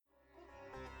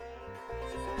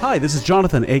Hi, this is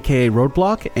Jonathan, aka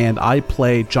Roadblock, and I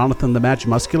play Jonathan the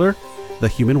Magimuscular, the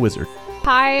human wizard.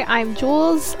 Hi, I'm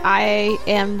Jules. I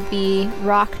am the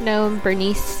rock gnome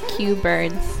Bernice Q.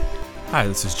 Burns. Hi,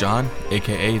 this is John,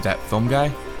 aka That Film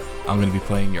Guy. I'm going to be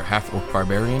playing your half-orc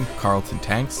barbarian, Carlton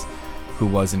Tanks, who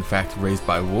was in fact raised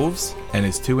by wolves and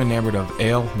is too enamored of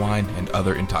ale, wine, and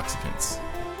other intoxicants.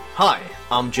 Hi,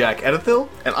 I'm Jack Edithil,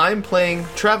 and I'm playing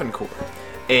Travancore,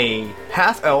 a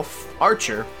half-elf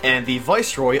archer and the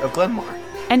Viceroy of Glenmar.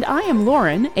 And I am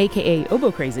Lauren, aka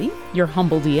Obo Crazy, your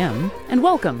humble DM, and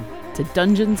welcome to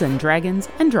Dungeons and Dragons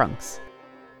and Drunks.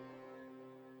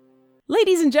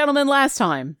 Ladies and gentlemen, last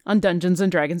time on Dungeons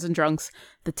and Dragons and Drunks,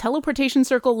 the teleportation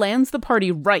circle lands the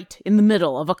party right in the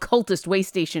middle of a cultist way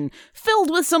station filled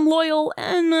with some loyal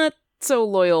and not so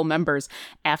loyal members.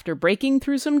 After breaking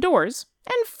through some doors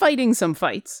and fighting some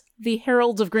fights, the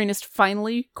Heralds of Greenest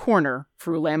finally corner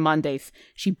Frulam Mondaith.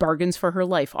 She bargains for her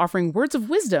life, offering words of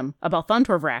wisdom about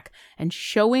Thuntorvrak and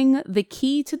showing the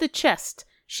key to the chest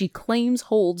she claims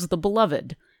holds the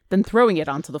beloved, then throwing it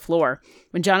onto the floor.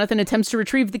 When Jonathan attempts to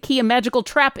retrieve the key, a magical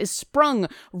trap is sprung,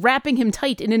 wrapping him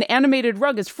tight in an animated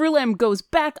rug as Frulam goes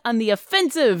back on the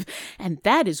offensive. And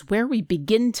that is where we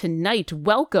begin tonight.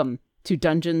 Welcome to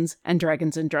Dungeons and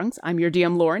Dragons and Drunks. I'm your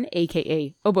DM Lauren,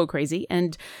 aka Obo Crazy,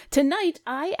 and tonight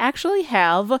I actually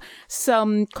have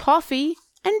some coffee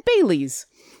and Baileys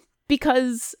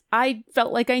because I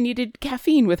felt like I needed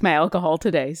caffeine with my alcohol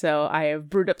today. So I have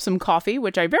brewed up some coffee,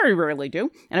 which I very rarely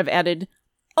do, and I've added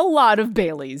a lot of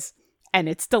Baileys, and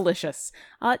it's delicious.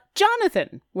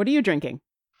 Jonathan, what are you drinking?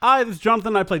 Hi, this is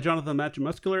Jonathan. I play Jonathan the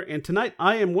Magimuscular, and tonight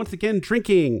I am once again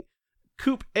drinking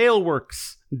Coop Ale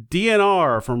Works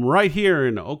DNR from right here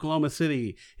in Oklahoma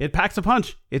City. It packs a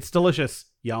punch. It's delicious.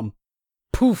 Yum.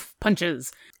 Poof,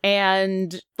 punches.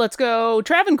 And let's go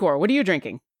Travancore. What are you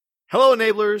drinking? Hello,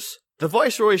 enablers. The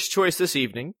Viceroy's choice this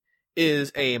evening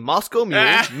is a Moscow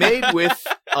Mule made with,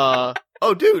 oh,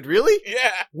 dude, really?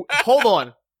 Yeah. Hold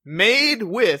on. Made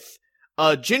with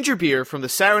ginger beer from the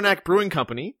Saranac Brewing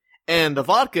Company, and the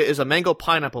vodka is a mango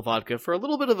pineapple vodka for a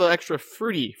little bit of an extra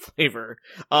fruity flavor.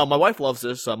 My wife loves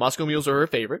this. Moscow Mules are her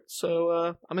favorite,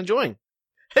 so I'm enjoying.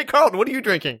 Hey, Carlton, what are you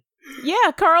drinking?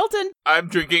 Yeah, Carlton. I'm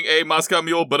drinking a Moscow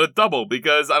Mule, but a double,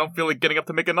 because I don't feel like getting up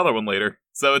to make another one later.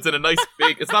 So it's in a nice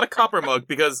big, it's not a copper mug,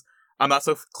 because I'm not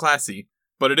so classy,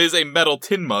 but it is a metal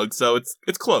tin mug, so it's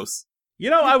close. You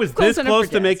know, I was Close this enough close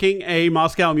for to Jazz. making a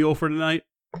Moscow Mule for tonight.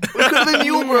 We could have been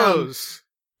Mule Bros.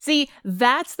 See,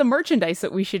 that's the merchandise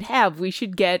that we should have. We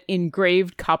should get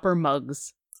engraved copper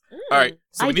mugs. Alright,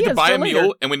 so we need to Ideas buy a for later.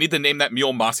 mule, and we need to name that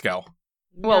mule Moscow.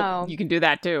 Well, No. you can do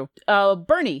that too.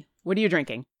 Bernie, what are you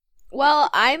drinking? Well,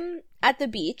 I'm at the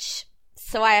beach,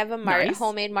 so I have a Nice.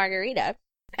 homemade margarita,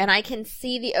 and I can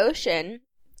see the ocean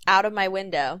out of my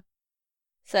window.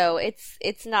 So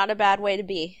it's not a bad way to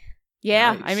be.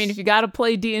 Yeah, Nice. I mean, if you gotta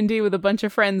play D&D with a bunch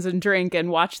of friends and drink and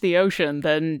watch the ocean,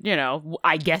 then, you know,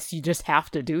 I guess you just have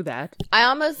to do that. I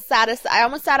almost sat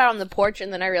out on the porch,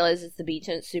 and then I realized it's the beach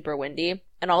and it's super windy,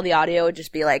 and all the audio would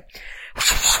just be like.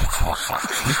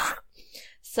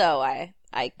 So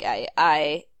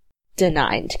I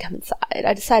denied to come inside.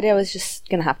 I decided I was just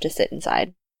gonna have to sit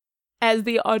inside. As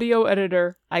the audio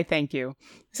editor, I thank you.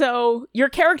 So, your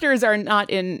characters are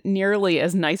not in nearly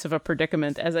as nice of a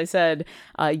predicament. As I said,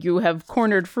 you have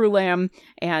cornered Frulam,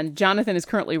 and Jonathan is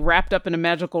currently wrapped up in a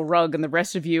magical rug, and the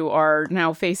rest of you are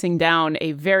now facing down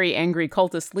a very angry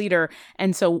cultist leader.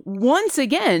 And so, once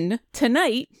again,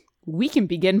 tonight, we can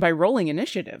begin by rolling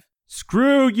initiative.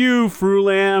 Screw you,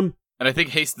 Frulam. And I think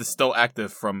haste is still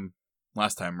active from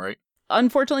last time, right?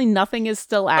 Unfortunately, nothing is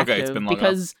still active Okay, it's been long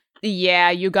because,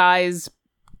 yeah, you guys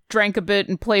drank a bit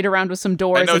and played around with some I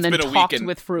doors know and it's then been a talked week in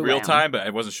with Frulam. real time, but I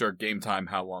wasn't sure game time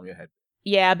how long it had.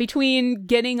 Yeah, between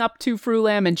getting up to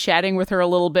Frulam and chatting with her a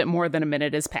little bit more than a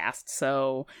minute has passed,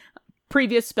 so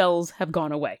previous spells have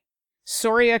gone away.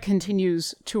 Soria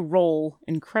continues to roll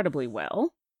incredibly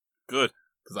well. Good,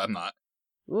 because I'm not.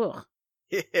 Ugh.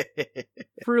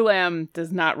 Frulam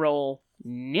does not roll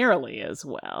nearly as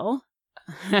well.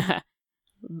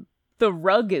 The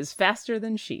rug is faster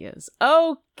than she is.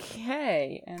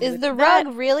 Okay. And Is with the that-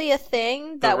 rug really a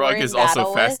thing The that we're rug in is also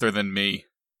battle with? faster than me.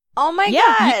 Oh my Yeah,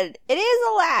 god! It is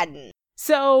Aladdin.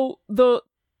 So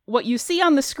what you see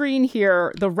on the screen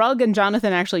here, the rug and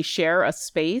Jonathan actually share a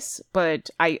space,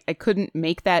 but I couldn't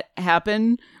make that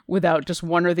happen without just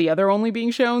one or the other only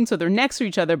being shown. So they're next to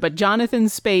each other, but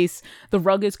Jonathan's space, the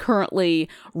rug is currently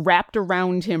wrapped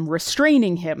around him,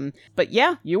 restraining him. But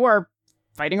yeah, you are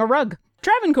fighting a rug.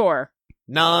 Travancore.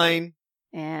 9.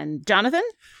 And Jonathan?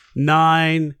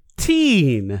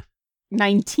 19.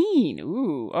 19.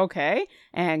 Ooh, okay.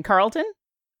 And Carlton?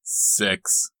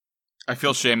 6. I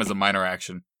feel shame as a minor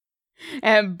action.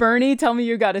 And Bernie, tell me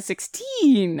you got a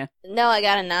 16. No, I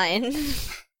got a 9.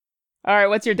 All right,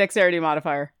 what's your dexterity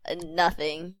modifier?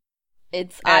 Nothing.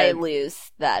 I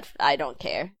lose that. I don't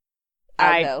care.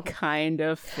 I'll go. Kind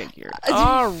of figured.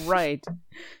 All right.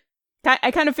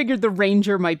 I kind of figured the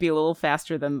ranger might be a little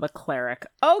faster than the cleric.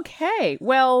 Okay,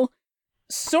 well,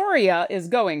 Soria is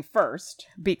going first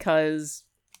because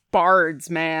bards,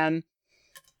 man.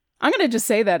 I'm going to just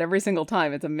say that every single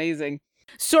time. It's amazing.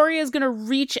 Soria is going to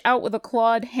reach out with a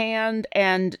clawed hand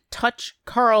and touch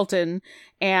Carlton,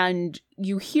 and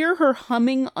you hear her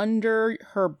humming under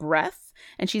her breath,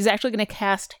 and she's actually going to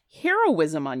cast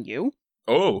Heroism on you.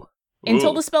 Oh.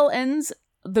 Until the spell ends,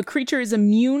 the creature is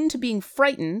immune to being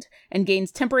frightened and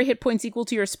gains temporary hit points equal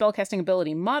to your spellcasting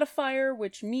ability modifier,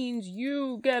 which means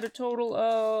you get a total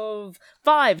of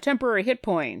 5 temporary hit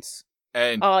points.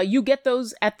 And you get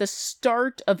those at the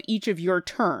start of each of your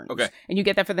turns. Okay. And you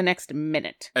get that for the next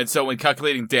minute. And so when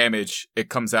calculating damage, it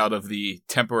comes out of the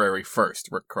temporary first,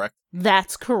 correct?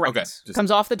 That's correct. Okay.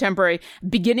 Comes off the temporary.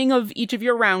 Beginning of each of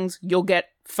your rounds, you'll get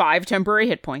 5 temporary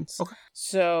hit points. Okay.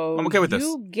 So I'm okay with this.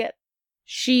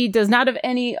 She does not have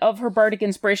any of her bardic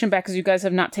inspiration back because you guys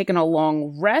have not taken a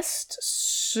long rest.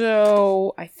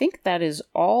 So I think that is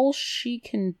all she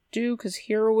can do because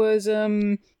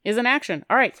heroism is an action.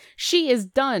 All right. She is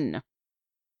done.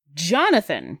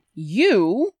 Jonathan,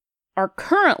 you are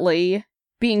currently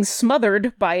being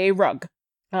smothered by a rug.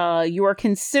 You are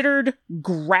considered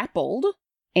grappled,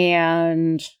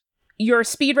 and your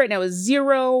speed right now is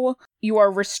 0. You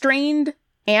are restrained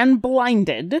and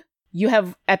blinded. You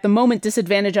have, at the moment,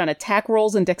 disadvantage on attack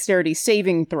rolls and dexterity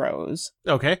saving throws.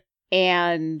 Okay.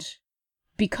 And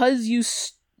because you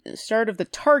start of the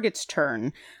target's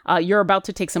turn, you're about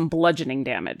to take some bludgeoning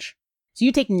damage. So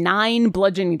you take 9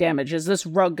 bludgeoning damage as this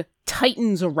rug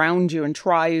tightens around you and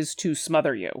tries to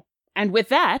smother you. And with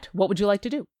that, what would you like to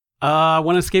do? I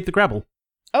want to escape the grapple.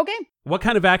 Okay. What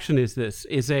kind of action is this?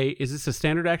 Is this a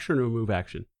standard action or a move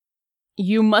action?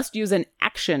 You must use an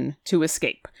action to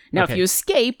escape. Now, Okay. if you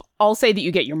escape, I'll say that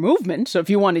you get your movement. So if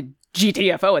you wanted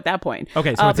GTFO at that point.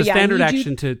 Okay, so it's a but yeah, standard I need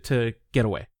action to get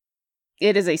away.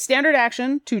 It is a standard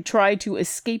action to try to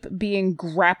escape being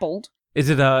grappled. Is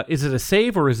it a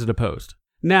save or is it opposed?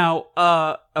 Now,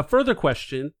 a further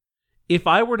question: if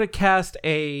I were to cast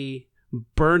a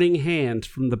burning hand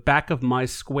from the back of my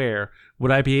square,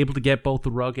 would I be able to get both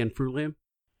the rug and Frulam?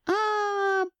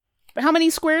 How many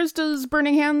squares does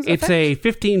Burning Hands It's affect? a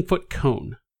 15-foot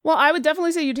cone. Well, I would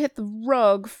definitely say you'd hit the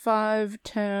rug 5,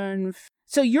 10.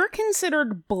 So you're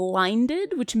considered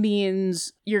blinded, which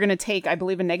means you're going to take, I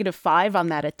believe, a -5 on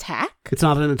that attack. It's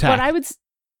not an attack. But I would...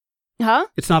 Huh?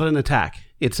 It's not an attack.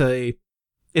 It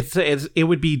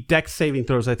would be dex saving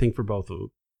throws, I think, for both of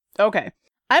them. Okay.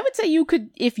 I would say you could,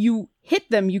 if you hit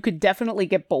them, you could definitely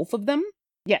get both of them.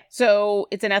 Yeah. So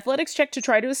it's an athletics check to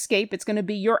try to escape. It's going to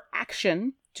be your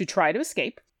action to try to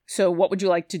escape. So what would you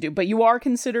like to do? But you are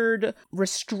considered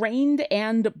restrained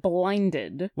and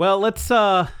blinded. Well, let's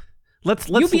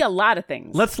You'll be a lot of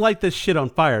things. Let's light this shit on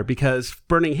fire because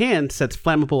burning hand sets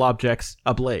flammable objects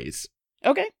ablaze.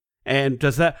 Okay. And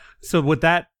would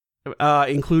that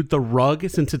include the rug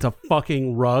since it's a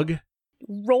fucking rug?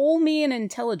 Roll me an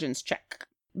intelligence check.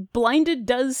 Blinded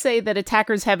does say that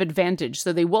attackers have advantage,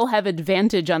 so they will have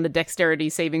advantage on the dexterity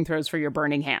saving throws for your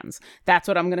burning hands. That's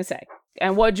what I'm going to say.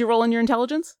 And what'd you roll in your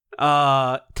intelligence?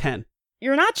 10.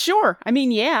 You're not sure. I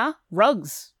mean, yeah,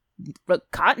 rugs.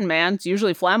 Cotton, man. It's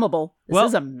usually flammable. This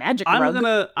is a magic rug.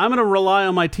 I'm gonna rely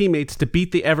on my teammates to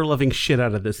beat the ever-loving shit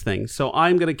out of this thing. So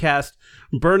I'm gonna cast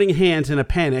Burning Hands in a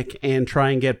panic and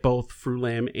try and get both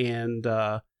Frulam and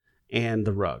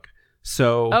the rug.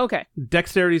 So Okay.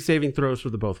 Dexterity saving throws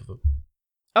for the both of them.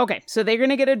 Okay, so they're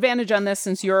going to get advantage on this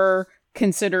since you're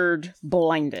considered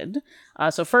blinded.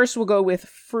 So first we'll go with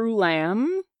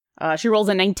Frulam. She rolls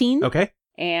a 19. Okay.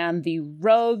 And the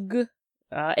rug,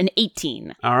 an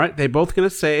 18. All right. They both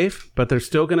gonna save, but they're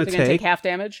still gonna They're going to take take half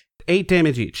damage. 8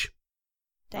 damage each.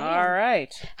 Damn. All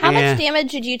right. How Yeah. much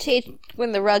damage did you take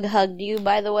when the rug hugged you,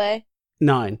 by the way?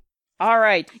 9. All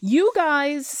right. You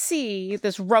guys see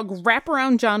this rug wrap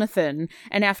around Jonathan,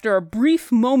 and after a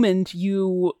brief moment,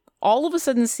 you all of a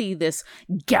sudden see this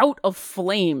gout of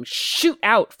flame shoot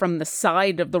out from the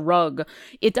side of the rug.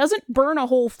 It doesn't burn a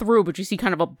hole through, but you see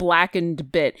kind of a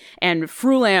blackened bit, and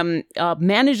Frulam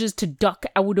manages to duck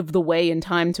out of the way in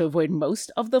time to avoid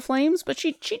most of the flames, but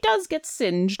she does get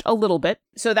singed a little bit.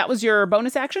 So that was your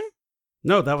bonus action?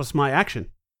 No, that was my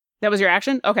action. That was your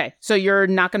action? Okay, so you're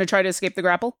not going to try to escape the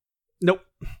grapple? Nope.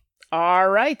 All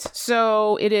right,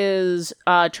 so it is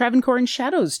Travancore and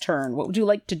Shadow's turn. What would you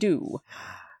like to do?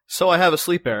 So I have a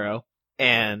sleep arrow,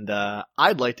 And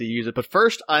I'd like to use it, but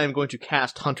first I am going to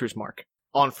cast Hunter's Mark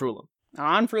on Frulam.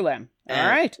 On Frulam. All And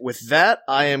right. With that,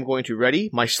 I am going to ready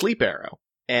my sleep arrow,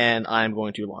 and I am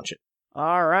going to launch it.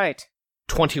 All right.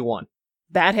 21.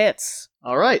 That hits.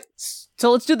 All right.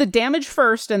 So let's do the damage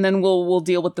first, and then we'll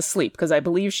deal with the sleep, because I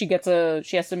believe she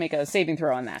has to make a saving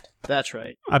throw on that. That's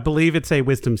right. I believe it's a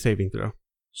wisdom saving throw.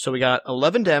 So we got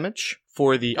 11 damage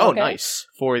for the... Okay. Oh, nice.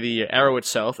 For the arrow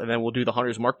itself, and then we'll do the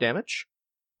Hunter's Mark damage,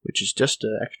 which is just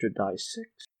an extra die 6.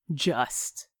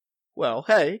 Just. Well,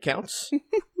 hey, it counts.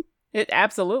 It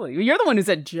absolutely. You're the one who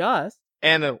said just.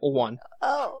 And a 1.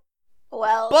 Oh,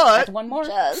 well. But That's one more.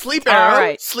 Just. sleep arrow, All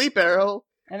right. sleep arrow.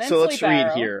 And then So let's sleep read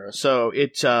arrow. here. So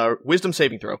it's wisdom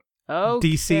saving throw. Okay.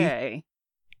 DC?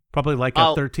 Probably like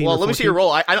a 13 Well, or let me see your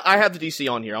 14. roll. I have the DC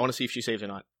on here. I want to see if she saves or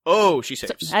not. Oh, she So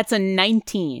saves. that's a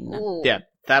 19. Ooh. Yeah,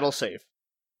 that'll save.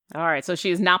 All right, so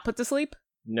she is not put to sleep?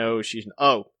 No, she's...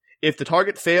 Oh, if the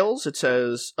target fails, it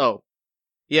says... Oh,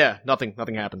 yeah, nothing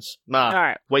happens. Nah, All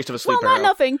right. waste of a sleep Well, arrow. not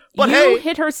nothing. But you hey-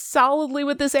 hit her solidly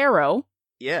with this arrow,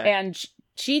 Yeah. and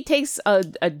she takes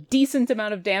a decent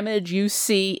amount of damage. You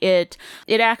see it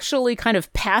actually kind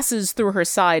of passes through her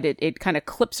side. It kind of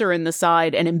clips her in the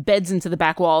side and embeds into the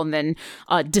back wall and then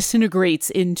disintegrates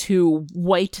into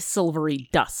white silvery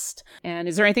dust. And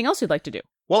is there anything else you'd like to do?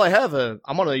 Well,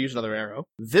 I'm gonna use another arrow.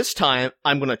 This time,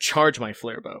 I'm gonna charge my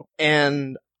flare bow.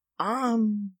 And,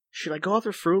 should I go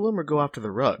after Frulam or go after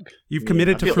the rug? You've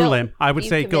committed to I feel- Frulam. I would You've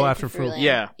say go committed after to Frulam.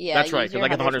 Yeah, that's use right, because your I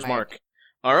got the Hunter's Mark.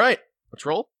 Alright, let's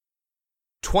roll.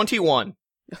 21.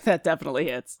 That definitely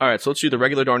hits. Alright, so let's do the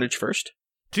regular damage first.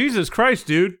 Jesus Christ,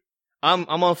 dude. I'm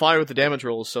on fire with the damage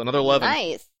rolls, so another 11.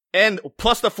 Nice. And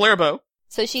plus the flare bow.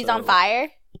 So she's So- on fire?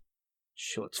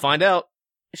 Let's find out.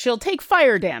 She'll take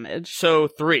fire damage. So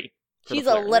 3. for the She's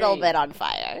a flare. little bit on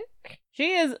fire.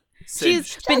 She is. Singed.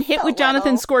 She's been Just hit a with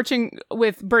Jonathan little. scorching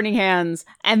with burning hands,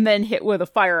 and then hit with a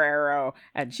fire arrow,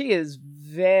 and she is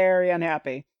very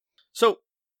unhappy. So,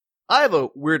 I have a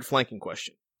weird flanking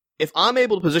question. If I'm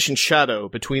able to position Shadow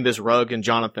between this rug and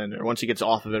Jonathan, or once he gets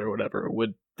off of it or whatever,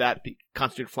 would that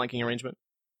constitute a flanking arrangement?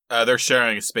 They're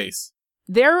sharing a space.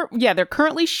 They're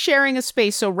currently sharing a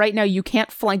space, so right now you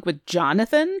can't flank with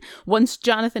Jonathan. Once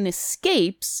Jonathan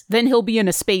escapes, then he'll be in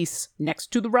a space next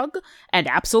to the rug, and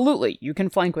absolutely, you can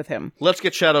flank with him. Let's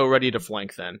get Shadow ready to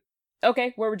flank then.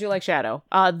 Okay, where would you like Shadow?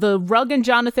 The rug and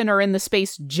Jonathan are in the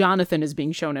space Jonathan is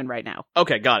being shown in right now.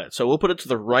 Okay, got it. So we'll put it to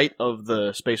the right of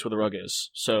the space where the rug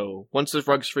is. So once this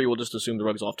rug's free, we'll just assume the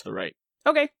rug's off to the right.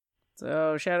 Okay,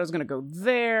 so Shadow's gonna go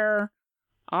there.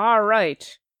 All right.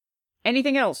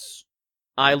 Anything else?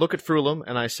 I look at Frulam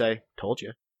and I say, told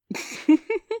you.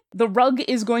 The rug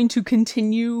is going to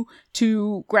continue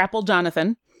to grapple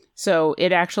Jonathan, so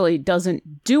it actually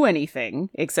doesn't do anything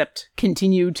except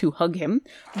continue to hug him.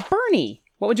 Bernie,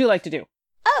 what would you like to do?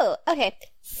 Oh, okay.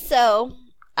 So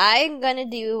I'm gonna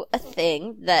do a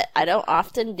thing that I don't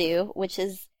often do, which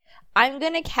is I'm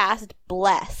gonna cast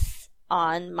Bless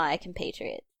on my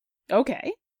compatriot.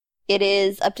 Okay. It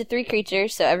is up to 3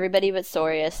 creatures, so everybody but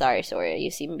Soria. Sorry, Soria, you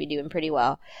seem to be doing pretty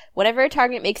well. Whenever a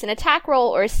target makes an attack roll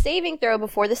or a saving throw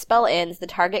before the spell ends, the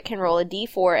target can roll a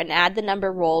d4 and add the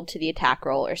number rolled to the attack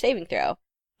roll or saving throw.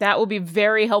 That will be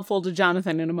very helpful to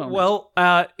Jonathan in a moment. Well,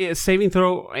 saving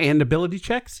throw and ability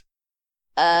checks?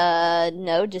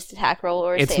 No, just attack roll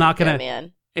or It's saving not throw, gonna-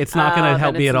 man. It's not going to then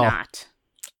help me it's at all. Not.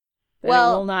 Then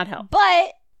Well, it will not help.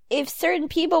 But if certain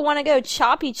people want to go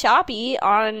choppy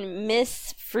on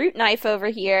Miss Fruit Knife over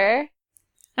here,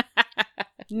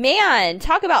 man,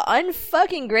 talk about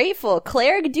unfucking grateful.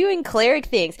 Cleric doing cleric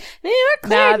things. Man, our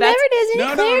cleric that's- never does any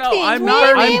No, cleric things. I'm Wait,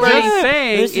 not. wait, I'm wait. just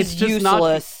saying This it's is just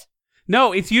useless.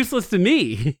 No, it's useless to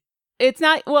me. It's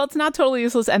not totally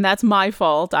useless, and that's my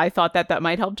fault. I thought that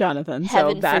might help Jonathan.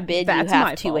 Heaven so forbid you that's my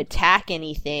have to fault. attack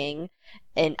anything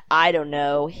and, I don't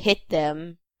know, hit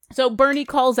them. So Bernie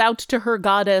calls out to her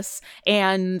goddess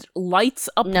and lights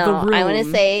up the No, room. I want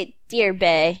to say, dear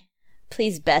Bae,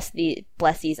 please bless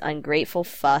these ungrateful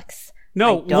fucks.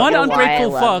 No, I don't one know why I ungrateful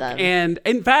love fuck, them. and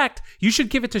in fact, you should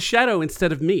give it to Shadow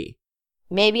instead of me.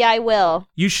 Maybe I will.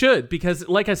 You should, because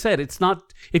like I said, it's not,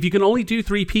 if you can only do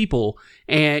 3 people,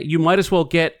 and you might as well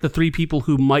get the 3 people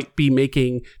who might be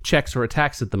making checks or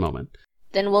attacks at the moment.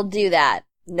 Then we'll do that.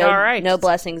 No, All right. no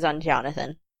blessings on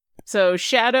Jonathan. So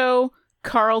Shadow,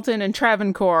 Carlton, and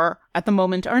Travancore at the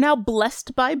moment are now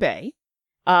blessed by Bae.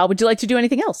 Would you like to do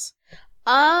anything else?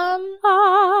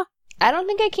 I don't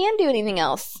think I can do anything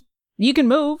else. You can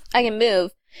move. I can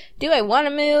move. Do I want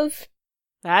to move?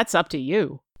 That's up to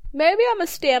you. Maybe I'm gonna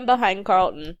stand behind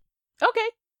Carlton. Okay.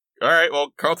 All right,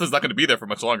 well, Carlton's not going to be there for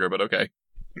much longer, but okay.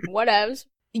 Whatevs.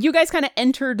 you guys kind of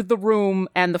entered the room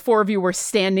and the four of you were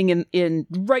standing in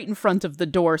right in front of the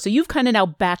door. So you've kind of now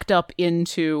backed up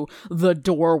into the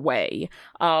doorway,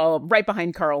 right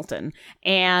behind Carlton.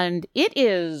 And it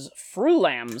is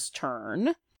Frulam's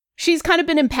turn. She's kind of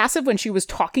been impassive when she was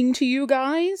talking to you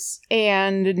guys,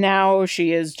 and now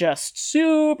she is just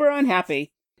super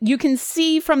unhappy. You can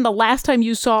see from the last time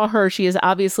you saw her, she is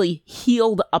obviously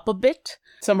healed up a bit.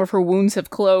 Some of her wounds have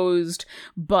closed,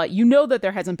 but you know that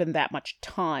there hasn't been that much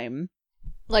time.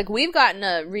 Like, we've gotten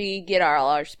to re-get all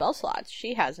our spell slots.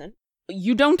 She hasn't.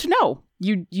 You don't know.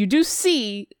 You do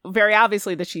see very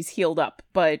obviously that she's healed up,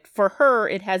 but for her,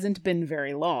 it hasn't been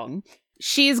very long.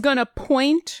 She's gonna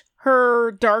point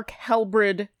her dark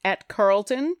halberd at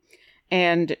Carlton,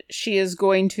 and she is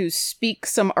going to speak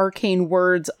some arcane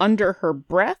words under her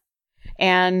breath.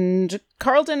 And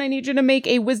Carlton, I need you to make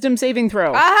a wisdom saving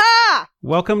throw. Aha!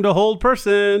 Welcome to Hold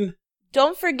Person.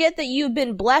 Don't forget that you've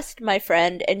been blessed, my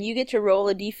friend, and you get to roll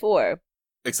a d4.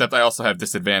 Except I also have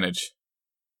disadvantage.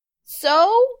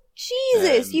 So?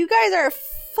 Jesus, And- you guys are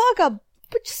a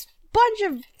bunch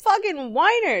of fucking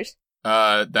whiners.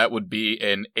 That would be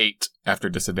an 8 after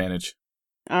disadvantage.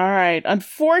 All right.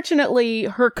 Unfortunately,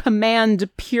 her command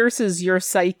pierces your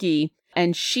psyche,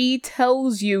 and she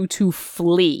tells you to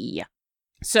flee.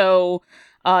 So,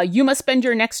 you must spend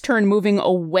your next turn moving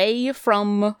away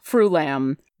from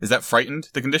Frulam. Is that frightened,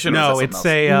 the condition? No, or is it's that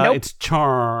something a Nope. it's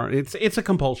charm. It's a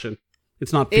compulsion.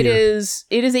 It's not fear. It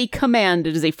is a command.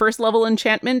 It is a first level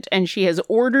enchantment, and she has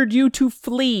ordered you to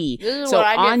flee. This is So what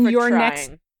I get on for your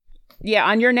trying.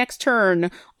 on your next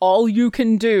turn, all you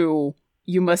can do,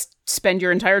 you must spend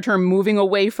your entire turn moving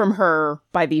away from her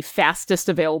by the fastest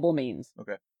available means.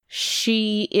 Okay.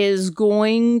 She is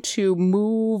going to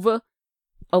move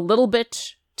a little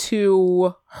bit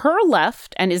to her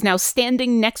left and is now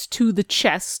standing next to the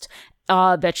chest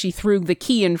that she threw the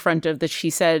key in front of, that she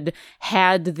said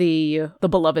had the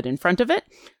beloved in front of it.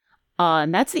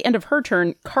 And that's the end of her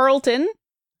turn. Carlton,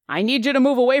 I need you to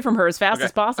move away from her as fast Okay.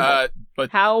 as possible. But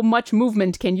How much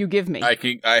movement can you give me?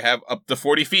 I have up to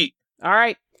 40 feet. All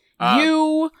right.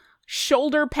 You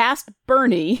shoulder past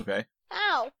Bernie. Okay.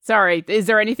 Ow. Sorry, is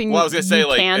there anything Well, I was gonna say, you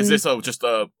like, can... is this just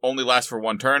only last for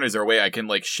one turn? Is there a way I can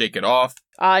like shake it off?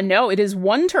 No, it is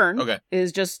one turn. Okay. It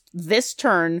is just this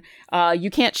turn. You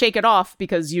can't shake it off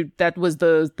because that was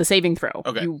the saving throw.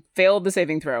 Okay. You failed the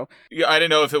saving throw. Yeah, I didn't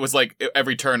know if it was like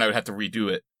every turn I would have to redo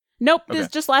it. Nope, Okay. this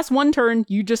just lasts one turn.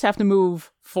 You just have to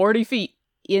move 40 feet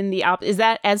in the Is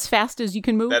that as fast as you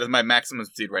can move? That is my maximum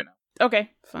speed right now.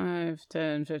 Okay. 5,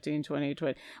 10, 15, 20,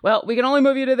 20. Well, we can only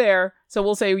move you to there. So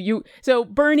we'll say you... So,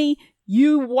 Bernie,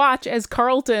 you watch as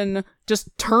Carlton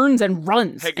just turns and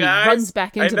runs. Hey and guys, runs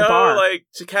back into I know the bar. like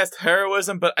she cast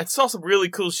heroism, but I saw some really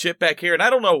cool shit back here, and I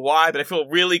don't know why, but I feel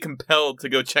really compelled to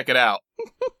go check it out.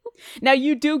 Now,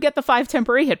 you do get the 5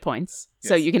 temporary hit points.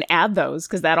 So Yes. you can add those,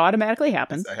 because that automatically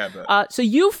happens. Yes, I have that. So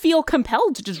you feel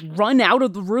compelled to just run out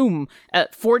of the room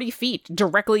at 40 feet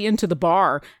directly into the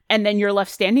bar, and then you're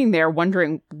left standing there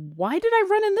wondering, why did I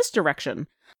run in this direction?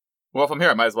 Well, if I'm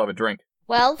here, I might as well have a drink.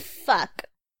 Well, fuck.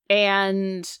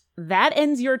 And that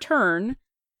ends your turn.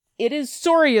 It is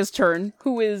Soria's turn,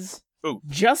 who is Ooh.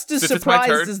 just as Since it's my surprised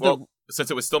turn, as well,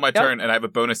 since it was still my Yep. turn, and I have a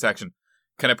bonus action,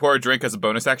 can I pour a drink as a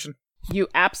bonus action? You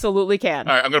absolutely can.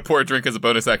 All right, I'm gonna pour a drink as a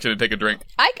bonus action and take a drink.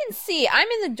 I can see. I'm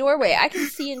in the doorway. I can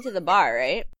see into the bar,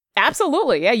 right?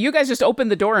 Absolutely. Yeah, you guys just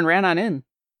opened the door and ran on in.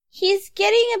 He's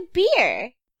getting a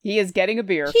beer. He is getting a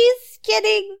beer. He's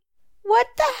getting... What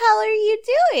the hell are you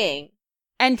doing?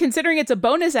 And considering it's a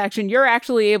bonus action, you're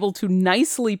actually able to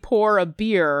nicely pour a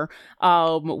beer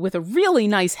with a really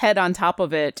nice head on top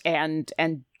of it and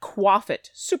quaff it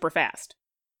super fast.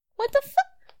 What the fuck?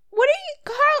 What are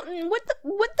you, Carlton? What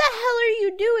the hell are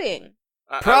you doing?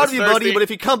 I Proud was of you, buddy, thirsty. but if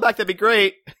you come back, that'd be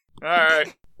great. All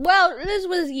right. Well, this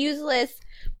was useless.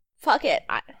 Fuck it.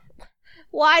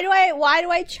 Why do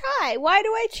I try? Why do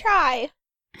I try?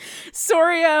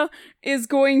 Soria is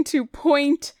going to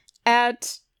point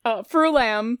at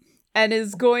Frulam and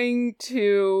is going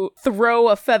to throw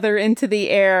a feather into the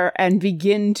air and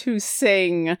begin to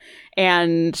sing.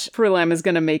 And Frulam is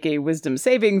going to make a wisdom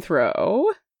saving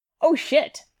throw. Oh,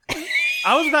 shit.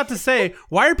 I was about to say,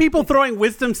 why are people throwing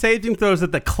wisdom saving throws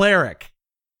at the cleric?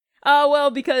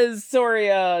 Well, because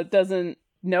Soria doesn't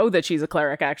know that she's a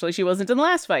cleric, actually. She wasn't in the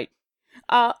last fight.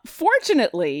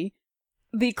 Fortunately,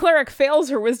 the cleric fails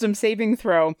her wisdom saving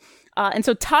throw, and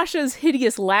so Tasha's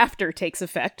hideous laughter takes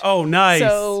effect. Oh, nice.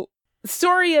 So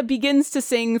Soria begins to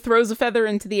sing, throws a feather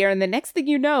into the air, and the next thing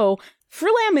you know,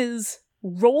 Frulam is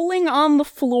rolling on the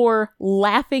floor,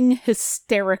 laughing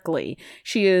hysterically.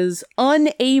 She is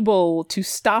unable to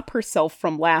stop herself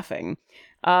from laughing.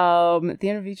 At the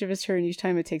end of each of his turn, each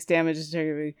time it takes damage.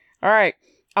 All right.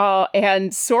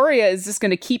 And Soria is just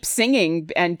going to keep singing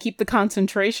and keep the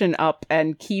concentration up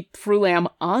and keep Frulam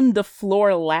on the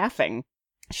floor laughing.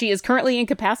 She is currently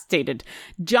incapacitated.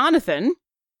 Jonathan,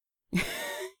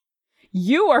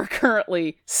 you are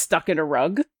currently stuck in a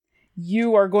rug.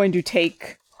 You are going to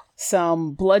take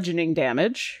some bludgeoning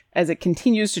damage as it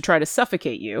continues to try to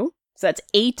suffocate you. So that's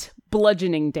 8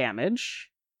 bludgeoning damage.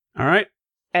 All right.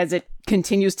 As it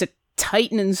continues to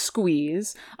tighten and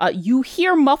squeeze. You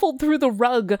hear muffled through the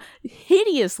rug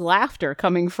hideous laughter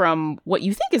coming from what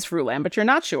you think is Frulam, but you're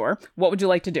not sure. What would you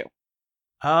like to do?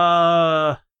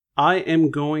 I am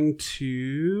going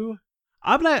to...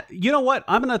 You know what?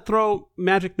 I'm going to throw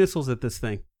magic missiles at this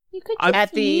thing. You could I- just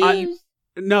At the- use...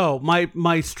 No,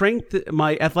 my strength,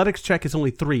 my athletics check is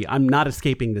only 3. I'm not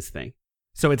escaping this thing.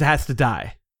 So it has to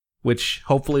die, which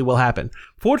hopefully will happen.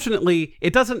 Fortunately,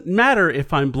 it doesn't matter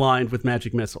if I'm blind with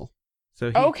magic missile.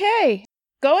 So Okay.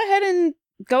 Go ahead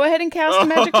and cast a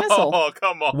magic missile. Oh,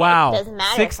 come on. Wow. Doesn't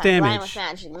matter 6 if I'm blind damage. with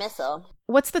magic missile.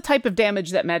 What's the type of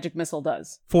damage that magic missile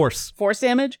does? Force. Force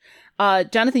damage?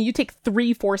 Jonathan, you take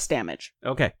 3 force damage.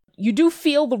 Okay. You do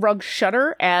feel the rug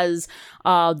shudder as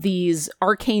these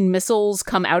arcane missiles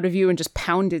come out of you and just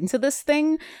pound into this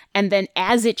thing. And then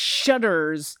as it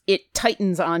shudders, it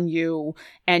tightens on you,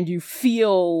 and you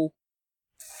feel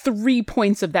 3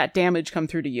 points of that damage come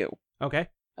through to you. Okay.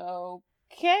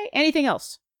 Okay. Anything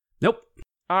else? Nope.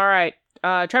 All right.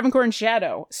 Travancore and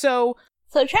Shadow. So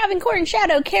Travancore and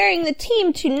Shadow carrying the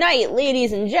team tonight,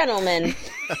 ladies and gentlemen.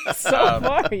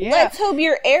 far, yeah. Let's hope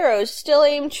your arrows still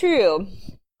aim true.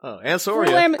 Oh, and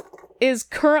Soria. Frulam is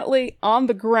currently on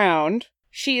the ground.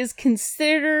 She is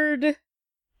considered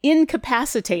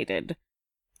incapacitated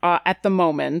at the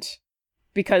moment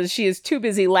because she is too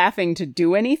busy laughing to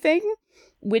do anything,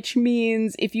 which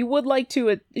means if you would like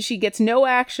to, she gets no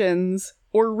actions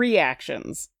or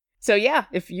reactions. So yeah,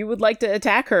 if you would like to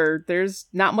attack her, there's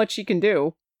not much she can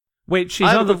do. Wait, she's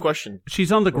I have on a the good question.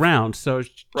 She's on the ground, so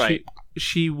Right.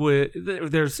 she would.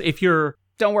 There's if you're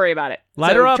Don't worry about it.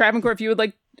 Light her up. Travancore, if you would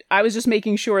like, I was just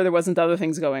making sure there wasn't other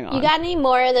things going on. You got any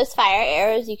more of those fire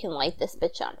arrows? You can light this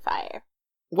bitch on fire.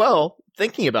 Well,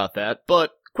 thinking about that,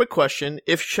 but quick question.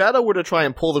 If Shadow were to try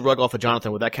and pull the rug off of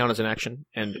Jonathan, would that count as an action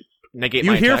and negate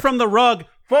you my hear attack? from the rug.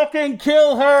 Fucking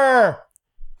kill her.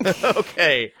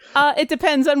 Okay. It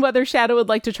depends on whether Shadow would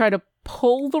like to try to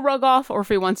pull the rug off or if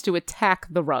he wants to attack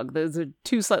the rug. Those are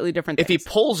 2 slightly different If he things.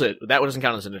 pulls it, that doesn't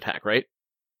count as an attack, right?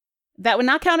 That would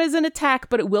not count as an attack,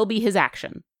 but it will be his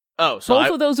action. Oh, so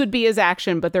Both of those would be his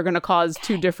action, but they're going to cause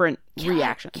 2 different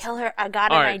reactions. Kill her. I got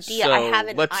All an right, idea. so I have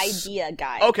an let's- idea,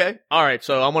 guys. Okay. All right.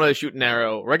 So I'm gonna shoot an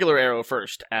arrow, regular arrow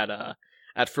first at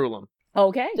Frulam.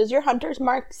 Okay. Does your hunter's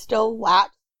mark still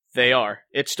lapse? They are.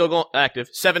 It's still going active.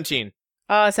 17.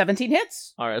 17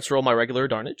 hits. All right. Let's roll my regular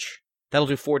darnage. That'll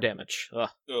do 4 damage. Ugh.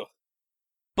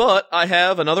 But I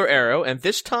have another arrow, and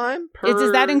this time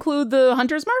Does that include the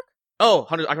hunter's mark? Oh,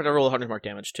 100, I gotta roll 100 mark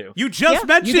damage too. You just you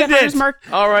mentioned get hunter's it. mark.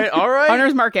 All right.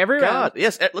 Hunter's mark every God, round.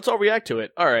 yes. Let's all react to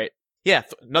it. All right. Yeah.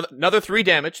 Another 3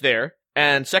 damage there,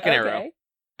 and second arrow. Okay.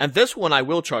 And this one I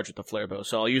will charge with the flare bow,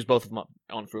 so I'll use both of them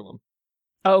on Frulam.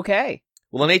 Okay.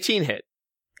 Will an 18 hit?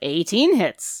 18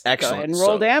 hits. Excellent. Go ahead and roll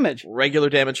So, damage. Regular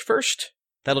damage first.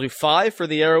 That'll do 5 for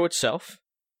the arrow itself,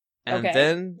 and Okay.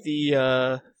 then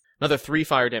the another 3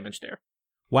 fire damage there.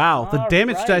 Wow, the All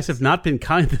damage right. dice have not been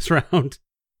kind this round.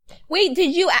 Wait,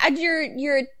 did you add your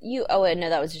oh wait, no,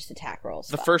 that was just attack rolls.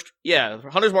 The Fuck. first, yeah,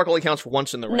 Hunter's Mark only counts for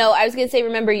once in the round. No, I was gonna say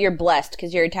remember you're blessed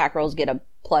because your attack rolls get a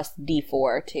plus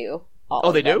D4 too. all Oh,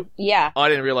 of they them. do? Yeah. Oh, I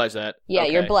didn't realize that. Yeah,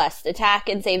 Okay. you're blessed. Attack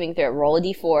and saving throw. Roll a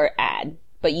D4, add.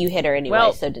 But you hit her anyway,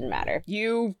 Well- so it didn't matter.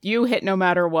 You hit no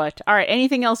matter what. All right,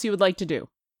 anything else you would like to do?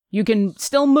 You can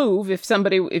still move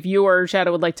if you or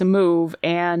Shadow would like to move,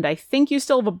 and I think you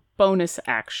still have a bonus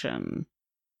action.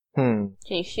 Can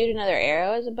you shoot another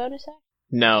arrow as a bonus action?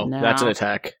 No, No. that's an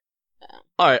attack. Oh.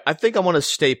 Alright, I think I want to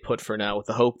stay put for now with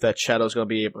the hope that Shadow's gonna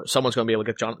be able, someone's gonna be able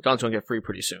to get John's gonna get free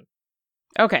pretty soon.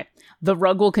 Okay. The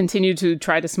rug will continue to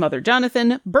try to smother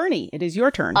Jonathan. Bernie, it is your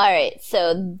turn. Alright,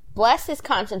 so bless is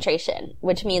concentration,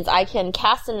 which means I can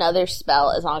cast another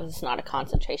spell as long as it's not a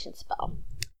concentration spell.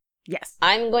 Yes.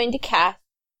 I'm going to cast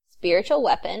Spiritual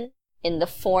Weapon in the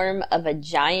form of a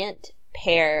giant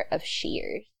pair of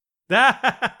shears.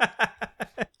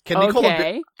 Can they call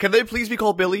Okay. him, can they please be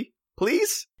called Billy?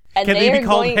 Please? And Can they are be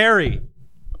called going- Harry?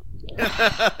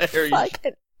 Harry.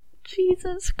 Fucking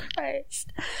Jesus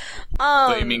Christ.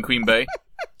 But you mean Queen Bey?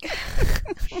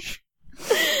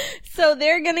 So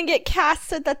they're gonna get cast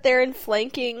so that they're in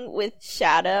flanking with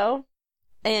Shadow.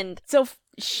 And So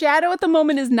Shadow at the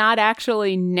moment is not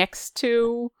actually next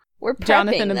to We're prepping,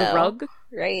 Jonathan and the though, rug.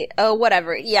 right? Oh,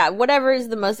 whatever. Yeah, whatever is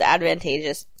the most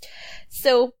advantageous.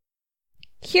 So,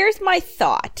 here's my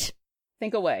thought.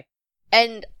 Think away.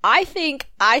 And I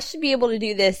think I should be able to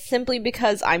do this simply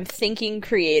because I'm thinking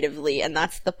creatively, and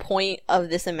that's the point of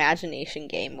this imagination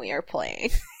game we are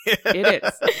playing. It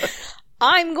is.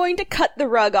 I'm going to cut the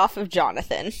rug off of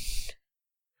Jonathan.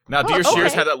 Now, do your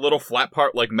shears okay. have that little flat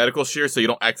part like medical shears so you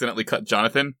don't accidentally cut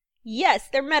Jonathan? Yes,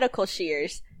 they're medical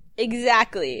shears.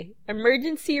 Exactly.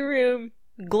 Emergency room,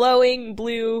 glowing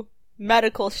blue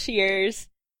medical shears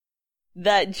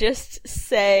that just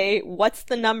say, what's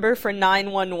the number for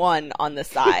 911 on the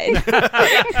side.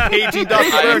 Paging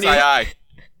Dr. Bernie. Aye.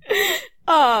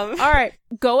 All right.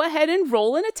 Go ahead and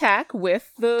roll an attack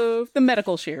with the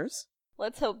medical shears.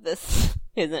 Let's hope this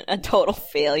isn't a total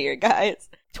failure, guys.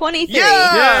 23.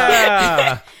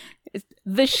 Yeah!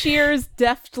 The shears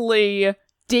deftly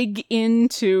dig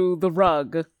into the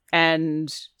rug and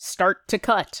start to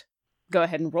cut. Go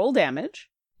ahead and roll damage.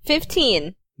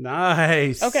 15.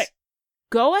 Nice. Okay.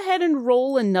 Go ahead and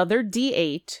roll another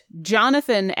d8.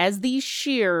 Jonathan, as these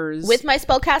shears... With my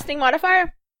spellcasting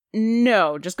modifier?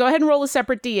 No, just go ahead and roll a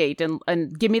separate d8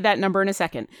 and give me that number in a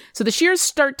second. So the shears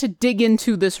start to dig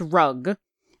into this rug.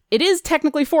 It is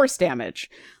technically force damage,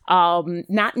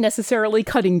 not necessarily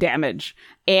cutting damage.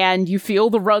 And you feel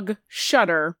the rug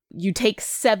shudder. You take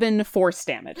 7 force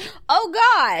damage. Oh,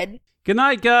 God! Good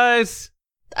night, guys.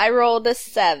 I rolled a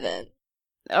 7.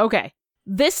 Okay.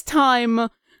 This time,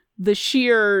 the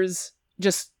shears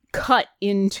just cut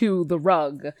into the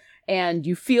rug, and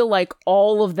you feel like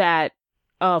all of that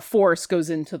force goes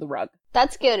into the rug.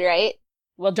 That's good, right?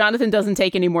 Well, Jonathan doesn't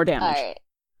take any more damage. Alright.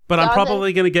 But I'm Jonathan-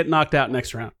 probably going to get knocked out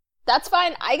next round. That's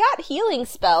fine. I got healing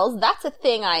spells. That's a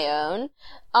thing I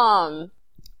own.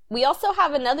 We also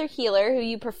have another healer who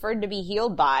you preferred to be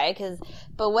healed by,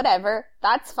 but whatever.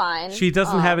 That's fine. She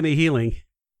doesn't have any healing.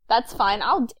 That's fine.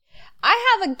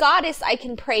 I have a goddess I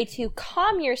can pray to.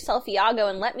 Calm yourself, Iago,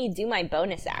 and let me do my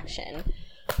bonus action.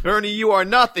 Bernie, you are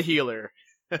not the healer.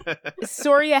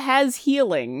 Soria has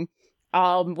healing.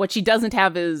 What she doesn't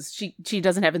have is she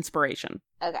doesn't have inspiration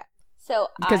Okay. So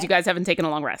because you guys haven't taken a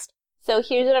long rest. So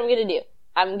here's what I'm gonna do.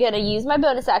 I'm gonna use my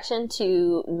bonus action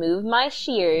to move my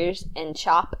shears and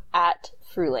chop at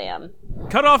Frulam.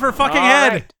 Cut off her fucking All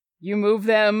head! right. You move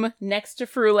them next to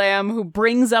Frulam, who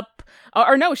brings up...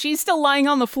 or no, she's still lying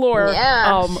on the floor,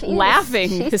 laughing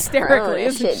she's hysterically, prone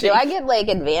as isn't shit. she? Do I get,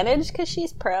 advantage because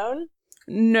she's prone?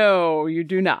 No, you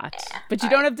do not. But you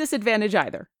don't have disadvantage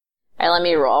either. Alright, let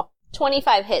me roll.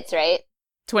 25 hits, right?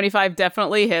 25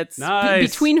 definitely hits.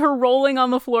 Nice. Between her rolling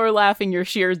on the floor laughing, your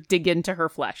shears dig into her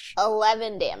flesh.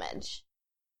 11 damage.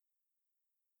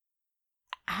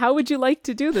 How would you like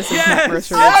to do this? Is Yes! my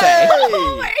first word to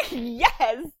say.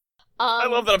 Yes! I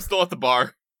love that I'm still at the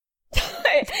bar.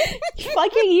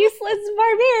 Fucking useless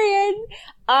barbarian.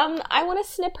 I want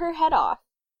to snip her head off.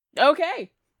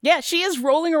 Okay. Yeah, she is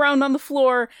rolling around on the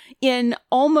floor in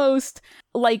almost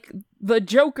like the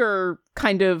Joker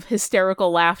kind of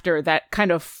hysterical laughter, that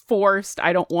kind of forced,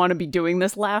 I don't want to be doing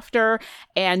this laughter.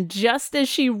 And just as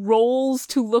she rolls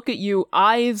to look at you,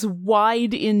 eyes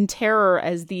wide in terror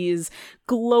as these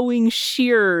glowing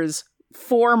shears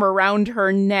form around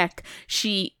her neck,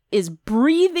 she is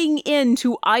breathing in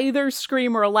to either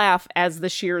scream or laugh as the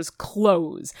shears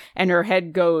close, and her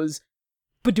head goes...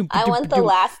 I want the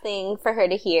last thing for her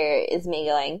to hear is me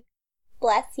going,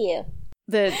 bless you.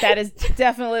 That is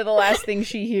definitely the last thing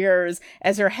she hears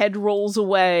as her head rolls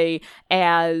away,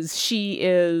 as she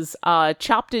is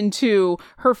chopped in two,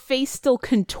 her face still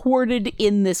contorted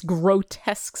in this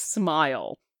grotesque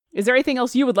smile. Is there anything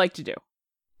else you would like to do?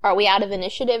 Are we out of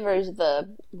initiative, or is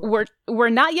the... We're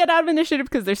not yet out of initiative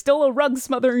because there's still a rug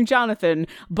smothering Jonathan,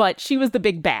 but she was the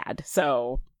big bad,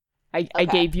 so I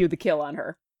gave you the kill on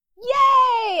her.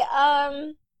 Yay!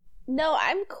 No,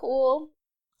 I'm cool.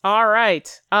 All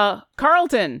right.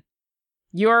 Carlton,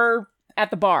 you're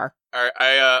at the bar. All right,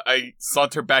 I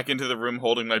saunter back into the room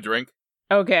holding my drink.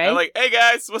 Okay. I'm like, hey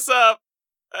guys, what's up?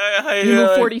 You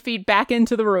move 40 feet back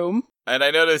into the room. And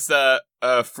I notice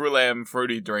Frulam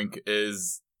fruity drink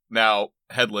is now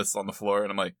headless on the floor,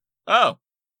 and I'm like, oh,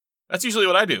 that's usually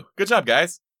what I do. Good job,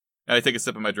 guys. And I take a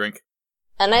sip of my drink.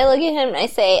 And I look at him and I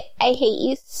say, I hate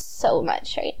you so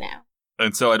much right now.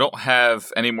 And so I don't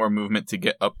have any more movement to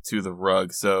get up to the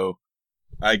rug, so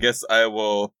I guess I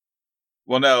will...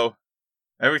 Well, no.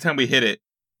 Every time we hit it,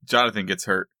 Jonathan gets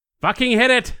hurt. Fucking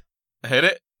hit it! Hit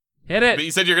it? Hit it! But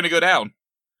you said you're going to go down.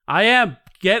 I am!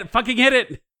 Fucking hit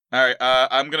it! Alright,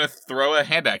 I'm going to throw a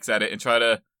hand axe at it and try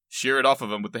to shear it off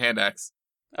of him with the hand axe.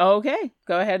 Okay.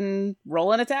 Go ahead and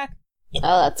roll an attack.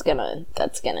 Oh, that's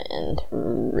gonna end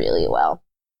really well.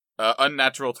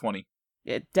 Unnatural 20.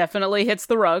 It definitely hits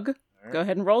the rug. Go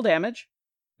ahead and roll damage.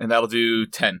 And that'll do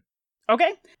 10.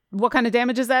 Okay. What kind of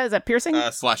damage is that? Is that piercing?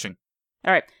 Slashing.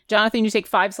 All right. Jonathan, you take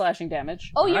 5 slashing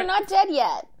damage. Oh, you're not dead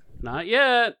yet. Not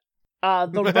yet.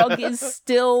 The rug is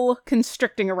still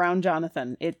constricting around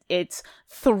Jonathan. It's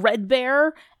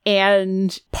threadbare,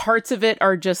 and parts of it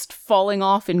are just falling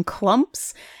off in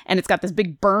clumps, and it's got this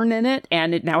big burn in it,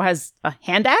 and it now has a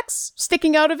hand axe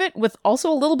sticking out of it with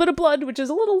also a little bit of blood, which is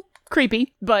a little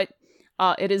creepy, but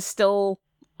it is still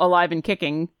alive and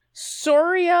kicking.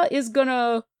 Soria is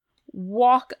gonna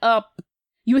walk up.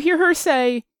 You hear her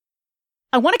say,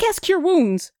 I want to cast Cure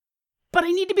Wounds, but I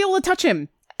need to be able to touch him,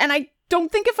 and I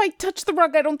don't think if I touch the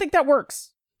rug, I don't think that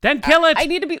works. Then kill it! I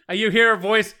need to be... You hear a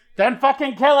voice, then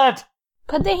fucking kill it!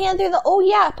 Put the hand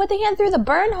through the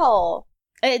burn hole.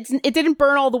 It didn't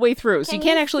burn all the way through, so you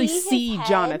can't actually his see head?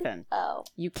 Jonathan. Oh.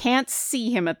 You can't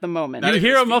see him at the moment. You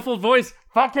hear a muffled voice,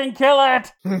 fucking kill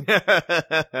it!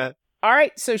 All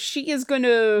right, so she's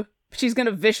gonna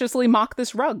viciously mock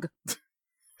this rug.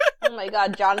 Oh my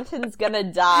god, Jonathan's gonna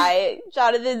die.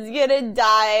 Jonathan's gonna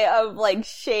die of, like,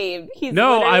 shame. He's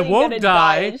No, I literally won't gonna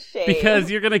die of shame. because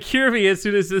you're gonna cure me as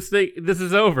soon as this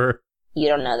is over. You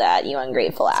don't know that, you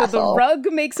ungrateful So asshole. the rug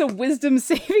makes a wisdom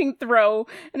saving throw,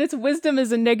 and its wisdom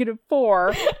is a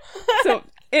 -4. So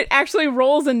it actually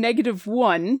rolls a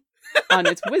 -1 on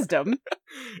its wisdom.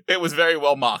 It was very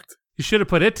well mocked. You should have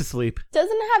put it to sleep.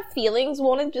 Doesn't have feelings,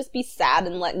 won't it just be sad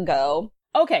and let go?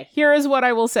 Okay, here is what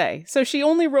I will say. So she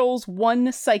only rolls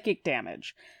 1 psychic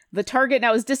damage. The target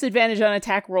now is disadvantaged on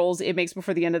attack rolls it makes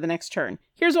before the end of the next turn.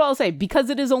 Here's what I'll say. Because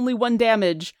it is only 1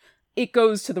 damage, it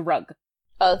goes to the rug.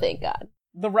 Oh, thank god.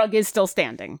 The rug is still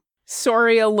standing.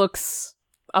 Soria looks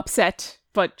upset,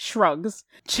 but shrugs.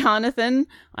 Jonathan,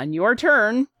 on your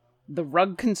turn, the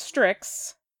rug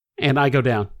constricts. And I go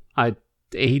down.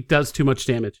 He does too much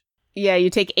damage. Yeah, you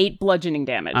take 8 bludgeoning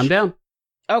damage. I'm down.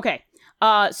 Okay.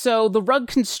 So the rug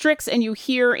constricts and you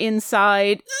hear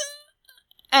inside,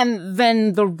 and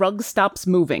then the rug stops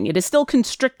moving. It is still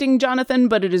constricting Jonathan,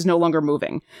 but it is no longer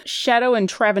moving. Shadow and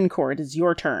Travancore, it is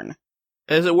your turn.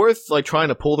 Is it worth, like, trying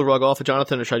to pull the rug off of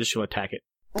Jonathan, or should I just attack it?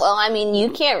 Well, I mean, you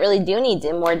can't really do any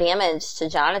more damage to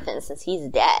Jonathan since he's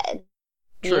dead.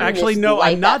 You can Actually, just no,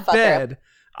 light I'm that not fucker dead. up.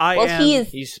 I Well, am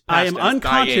He's I am passed out.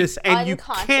 unconscious, and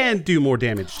Unconscious. you can do more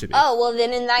damage to me. Oh, well,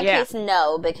 then in that Yeah. case,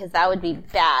 no, because that would be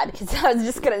bad, because I was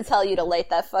just gonna tell you to light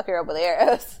that fucker up with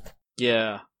arrows.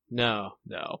 Yeah. No.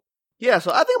 Yeah,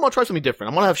 so I think I'm gonna try something different.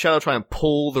 I'm gonna have Shadow try and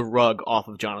pull the rug off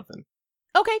of Jonathan.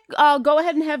 Okay, go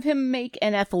ahead and have him make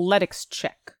an athletics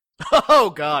check. Oh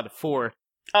god, 4.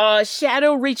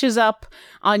 Shadow reaches up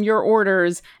on your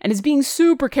orders and is being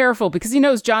super careful because he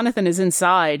knows Jonathan is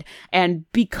inside.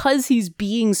 And because he's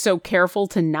being so careful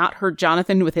to not hurt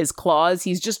Jonathan with his claws,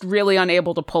 he's just really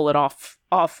unable to pull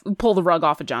the rug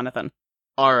off of Jonathan.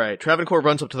 Alright, Travancore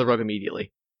runs up to the rug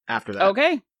immediately after that.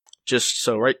 Okay. Just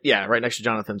so, right next to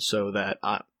Jonathan, so that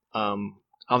I don't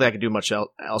think I can do much else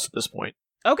at this point.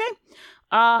 Okay.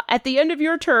 At the end of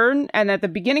your turn, and at the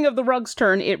beginning of the rug's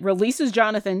turn, it releases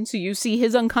Jonathan, so you see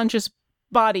his unconscious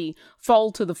body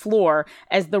fall to the floor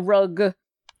as the rug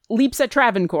leaps at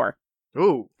Travancore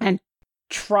Ooh. and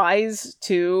tries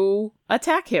to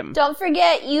attack him. Don't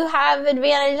forget, you have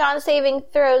advantage on saving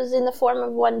throws in the form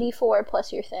of 1d4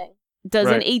 plus your thing. Does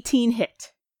an Right. 18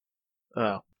 hit?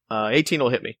 Oh. 18 will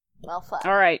hit me. Well, fuck.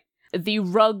 All right. The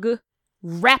rug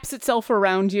wraps itself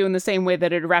around you in the same way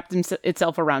that it wrapped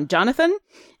itself around Jonathan,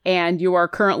 and you are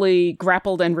currently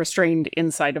grappled and restrained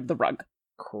inside of the rug.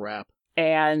 Crap.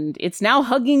 And it's now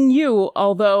hugging you,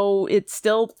 although it's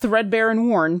still threadbare and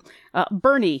worn.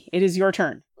 Bernie, it is your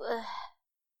turn.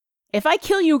 If I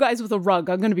kill you guys with a rug,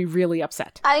 I'm going to be really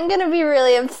upset. I'm gonna be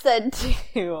really upset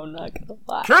too, I'm not gonna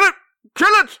lie. Kill it!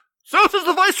 Kill it! South is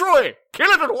the Viceroy!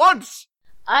 Kill it at once!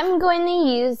 I'm going to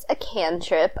use a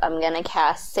cantrip. I'm gonna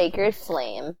cast Sacred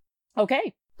Flame.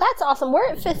 Okay. That's awesome. We're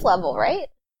at 5th level, right?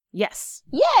 Yes.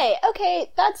 Yay!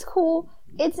 Okay, that's cool.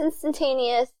 It's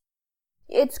instantaneous.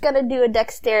 It's gonna do a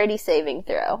dexterity saving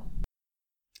throw.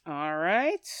 All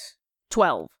right.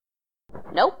 12.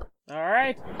 Nope. All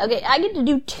right. Okay, I get to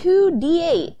do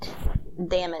 2d8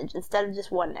 damage instead of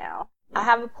just 1 now. I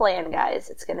have a plan, guys.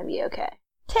 It's gonna be okay.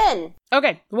 10.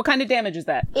 Okay. What kind of damage is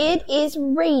that? It is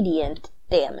radiant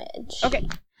damage. Okay.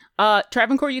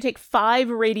 Travancore, you take 5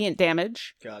 radiant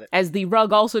damage, Got it. as the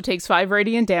rug also takes 5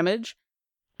 radiant damage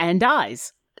and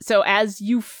dies. So as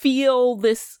you feel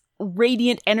this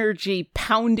radiant energy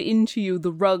pound into you,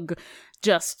 the rug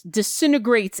just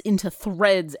disintegrates into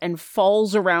threads and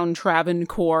falls around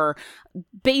Travancore,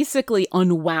 basically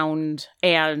unwound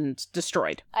and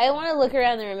destroyed. I want to look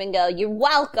around the room and go, "You're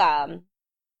welcome."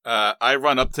 I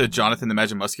run up to Jonathan the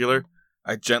Magimuscular.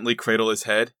 I gently cradle his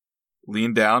head,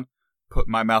 lean down, put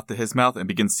my mouth to his mouth, and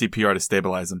begin CPR to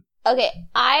stabilize him. Okay,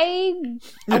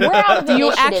 we're out of Do you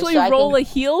initiative, actually so roll a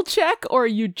heal check, or are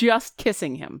you just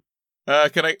kissing him?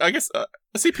 Can I guess, a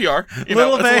CPR.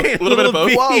 Little it's a little bit of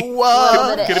both.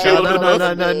 Whoa. Could it be a little bit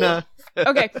of both? No.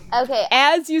 Okay. Okay.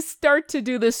 As you start to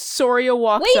do this, Soria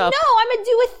walks Wait, up. no, I'm gonna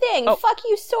do a thing. Oh. Fuck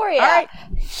you, Soria. All right.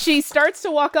 She starts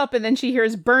to walk up, and then she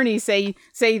hears Bernie say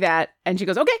that, and she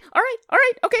goes, "Okay, all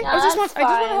right, okay. No, I just want that's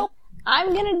to fine. help."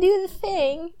 I'm gonna do the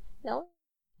thing. No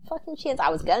fucking chance. I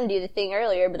was gonna do the thing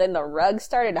earlier, but then the rug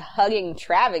started hugging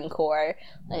Travancore.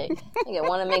 Like, I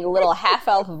want to make little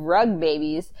half-elf rug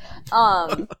babies.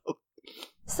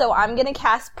 So I'm gonna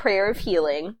cast Prayer of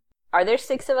Healing. Are there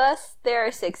 6 of us? There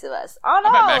are 6 of us. On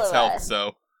I'm all at max of health, us.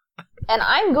 so. And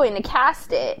I'm going to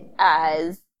cast it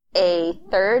as a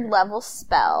 3rd level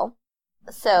spell.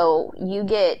 So you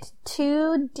get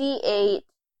 2d8.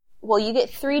 Well, you get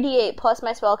 3d8 plus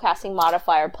my spellcasting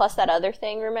modifier plus that other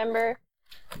thing, remember?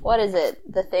 What is it?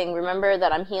 The thing, remember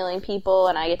that I'm healing people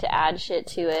and I get to add shit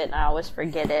to it and I always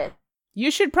forget it. You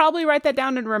should probably write that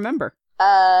down and remember.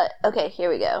 Okay, here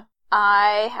we go.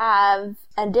 I have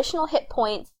additional hit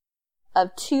points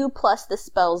of 2 plus the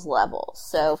spell's level,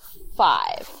 so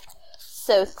 5.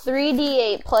 So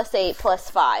 3d8 plus 8 plus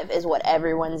 5 is what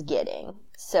everyone's getting.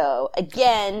 So,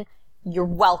 again, you're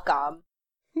welcome.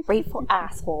 Grateful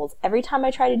assholes. Every time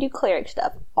I try to do cleric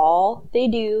stuff, all they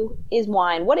do is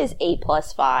whine. What is 8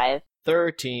 plus 5?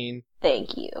 13.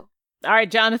 Thank you. All right,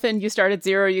 Jonathan, you start at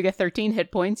 0. You get 13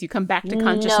 hit points. You come back to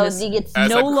consciousness. No, he gets As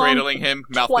no I'm cradling him,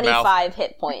 mouth to mouth. 25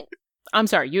 hit points. I'm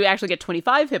sorry, you actually get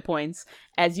 25 hit points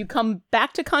as you come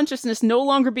back to consciousness, no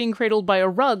longer being cradled by a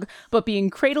rug, but being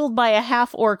cradled by a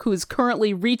half-orc who is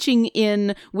currently reaching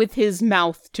in with his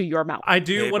mouth to your mouth. I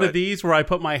do Hey, one bud. of these where I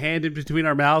put my hand in between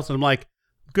our mouths and I'm like,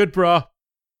 "Good, bro.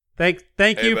 Thank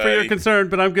Hey, you for your buddy. concern,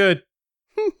 but I'm good."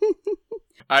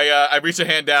 I reach a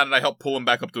hand down and I help pull him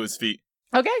back up to his feet.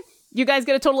 Okay, you guys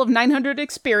get a total of 900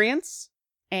 experience,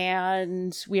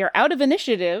 and we are out of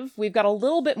initiative. We've got a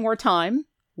little bit more time.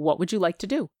 What would you like to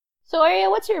do? So, Aria,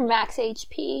 what's your max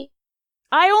HP?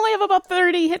 I only have about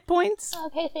 30 hit points.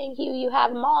 Okay, thank you. You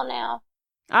have them all now.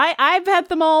 I've had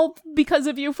them all because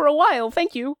of you for a while.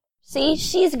 Thank you. See,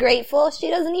 she's grateful. She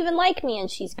doesn't even like me, and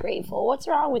she's grateful. What's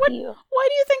wrong with you? Why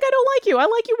do you think I don't like you? I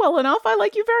like you well enough. I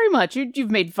like you very much.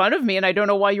 You've made fun of me, and I don't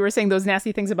know why you were saying those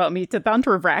nasty things about me to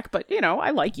Thundervrak, but,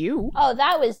 I like you. Oh,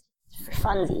 that was for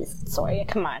funsies. Sorry,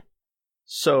 come on.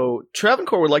 So,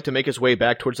 Travancore would like to make his way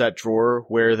back towards that drawer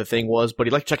where the thing was, but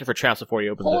he'd like to check it for traps before he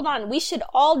opens Hold it. on, we should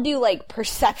all do,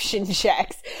 perception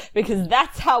checks, because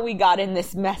that's how we got in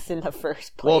this mess in the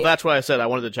first place. Well, that's why I said I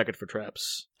wanted to check it for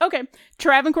traps. Okay.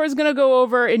 Travancore's gonna go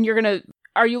over, and you're gonna...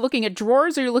 Are you looking at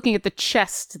drawers, or are you looking at the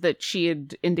chest that she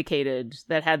had indicated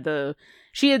that had the...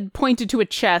 She had pointed to a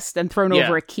chest and thrown Yeah.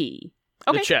 over a key.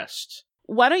 Okay. The chest.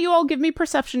 Why don't you all give me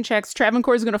perception checks?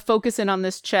 Travancore's gonna focus in on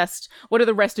this chest. What are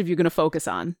the rest of you gonna focus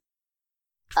on?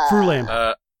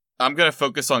 Frulam. I'm gonna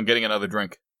focus on getting another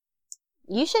drink.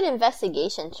 You should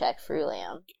investigation check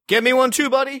Frulam. Get me one too,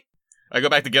 buddy! I go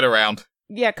back to get around.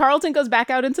 Yeah, Carlton goes back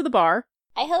out into the bar.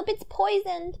 I hope it's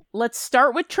poisoned. Let's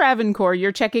start with Travancore.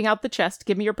 You're checking out the chest.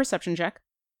 Give me your perception check.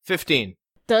 15.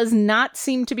 Does not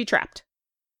seem to be trapped.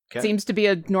 Okay. Seems to be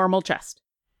a normal chest.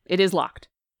 It is locked.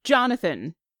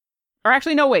 Jonathan. Or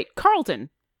actually, no, wait. Carlton.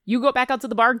 You go back out to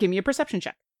the bar. Give me a perception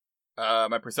check.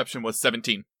 My perception was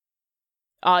 17.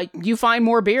 You find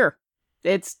more beer.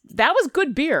 That was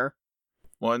good beer.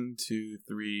 1, 2,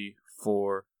 3,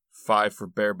 4, 5 for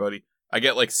Bear Buddy. I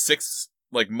get 6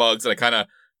 mugs, and I kind of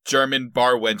German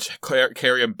bar wench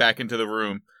carry them back into the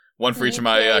room. One for each of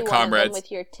my Carry one of them comrades.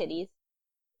 with your titties.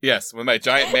 Yes, with my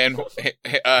giant man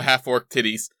half-orc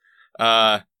titties.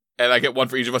 And I get one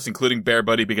for each of us, including Bear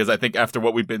Buddy, because I think after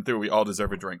what we've been through, we all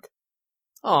deserve a drink.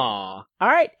 Aww. All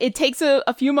right. It takes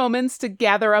a few moments to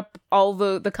gather up all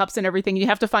the cups and everything. You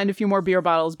have to find a few more beer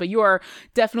bottles, but you are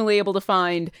definitely able to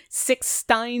find 6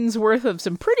 steins worth of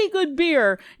some pretty good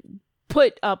beer.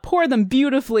 Pour them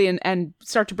beautifully and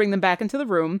start to bring them back into the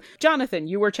room. Jonathan,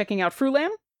 you were checking out Frulam?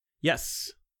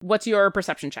 Yes. What's your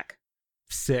perception check?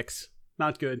 6.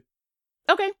 Not good.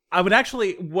 Okay.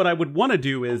 What I would want to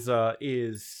do is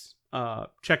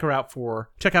check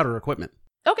out her equipment.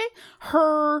 Okay.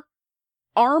 Her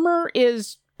armor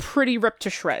is pretty ripped to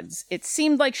shreds. It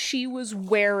seemed like she was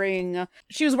wearing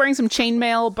some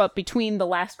chainmail, but between the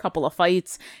last couple of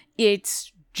fights,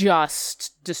 it's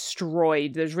just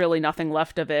destroyed. There's really nothing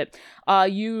left of it.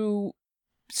 You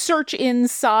search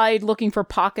inside looking for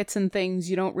pockets and things.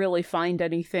 You don't really find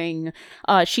anything.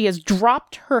 She has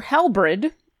dropped her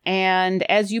halberd, and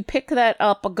as you pick that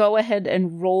up, go ahead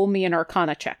and roll me an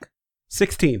Arcana check.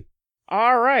 16.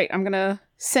 All right, I'm going to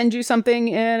send you something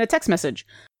in a text message.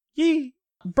 Yee.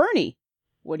 Bernie,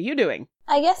 what are you doing?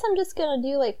 I guess I'm just gonna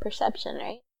do, like, perception,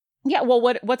 right? Yeah, well,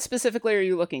 what specifically are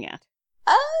you looking at?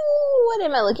 Oh, what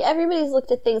am I looking at? Everybody's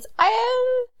looked at things.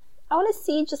 I want to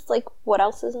see just, like, what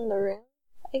else is in the room,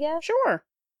 I guess. Sure.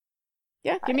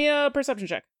 Yeah, give me a perception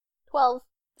check. 12.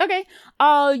 Okay.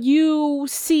 You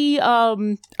see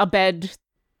a bed.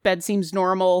 Bed seems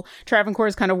normal. Travancore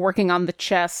is kind of working on the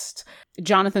chest.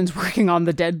 Jonathan's working on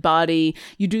the dead body.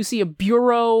 You do see a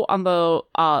bureau on the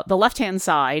left-hand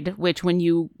side, which when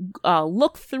you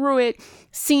look through it,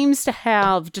 seems to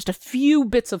have just a few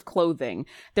bits of clothing.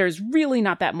 There's really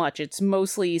not that much. It's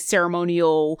mostly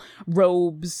ceremonial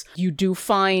robes. You do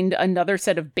find another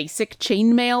set of basic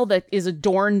chainmail that is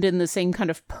adorned in the same kind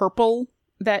of purple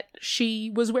that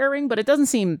she was wearing, but it doesn't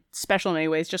seem special in any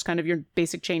way. It's just kind of your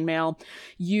basic chainmail.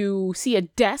 You see a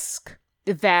desk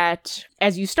that,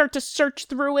 as you start to search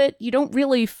through it, you don't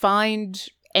really find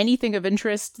anything of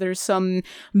interest. There's some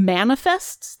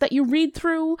manifests that you read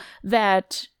through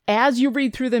that, as you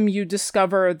read through them, you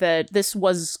discover that this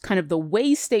was kind of the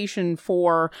way station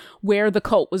for where the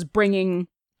cult was bringing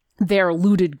their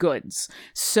looted goods.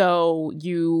 So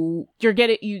you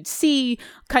see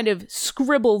kind of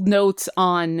scribbled notes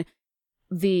on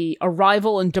the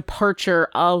arrival and departure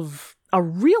of a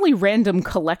really random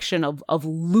collection of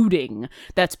looting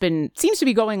that's seems to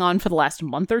be going on for the last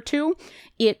month or two.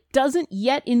 It doesn't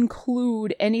yet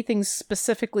include anything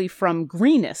specifically from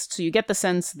Greenest, so you get the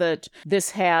sense that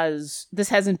this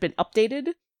hasn't been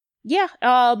updated. Yeah,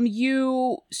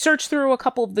 you search through a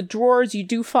couple of the drawers. You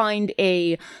do find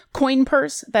a coin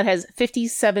purse that has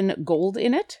 57 gold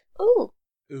in it. Ooh.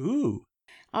 Ooh.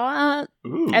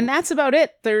 And that's about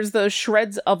it. There's the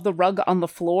shreds of the rug on the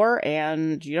floor,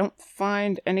 and you don't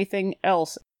find anything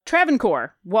else.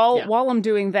 Travancore, while I'm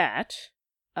doing that,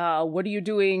 what are you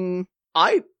doing?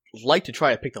 I'd like to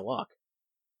try to pick the lock.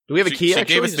 Do we have a key, She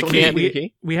actually? gave us the Does key. someone hand me the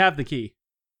key. We have the key.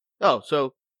 Oh,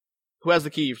 so who has the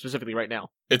key specifically right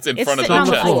now? It's in It's front of sitting on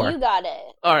the the chest. floor. You got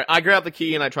it. All right, I grab the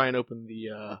key and I try and open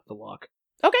the lock.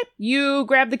 Okay, you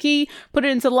grab the key, put it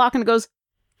into the lock, and it goes,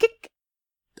 kick.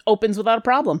 Opens without a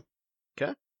problem.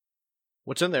 Okay.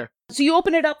 What's in there? So you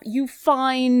open it up, you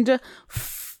find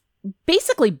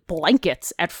basically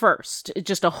blankets at first.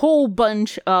 Just a whole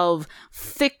bunch of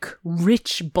thick,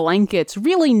 rich blankets,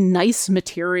 really nice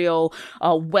material,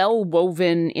 well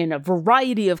woven in a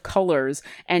variety of colors.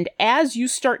 And as you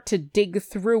start to dig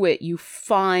through it, you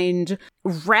find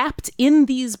wrapped in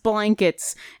these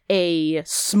blankets a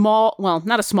small, well,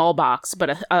 not a small box,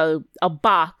 but a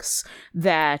box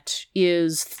that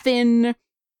is thin.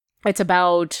 It's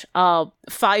about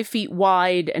 5 feet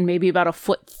wide and maybe about a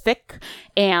foot thick,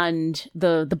 and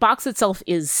the box itself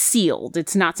is sealed.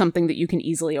 It's not something that you can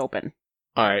easily open.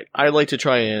 All right, I'd like to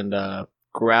try and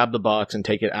grab the box and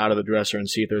take it out of the dresser and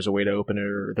see if there's a way to open it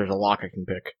or if there's a lock I can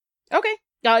pick.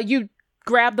 Okay. You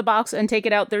grab the box and take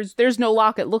it out. There's no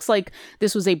lock. It looks like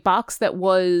this was a box that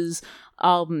was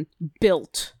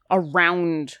built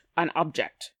around an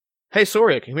object. Hey,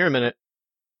 Soria, come here a minute.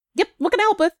 Yep, what can I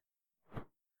help with?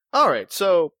 Alright,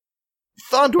 so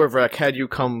Thondorvrak had you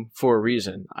come for a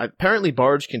reason. Apparently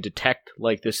Barge can detect,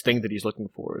 like, this thing that he's looking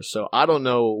for, so I don't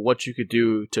know what you could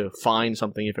do to find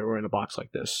something if it were in a box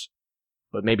like this.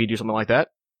 But maybe do something like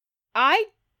that? I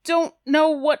don't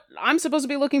know what I'm supposed to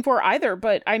be looking for either,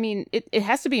 but I mean, it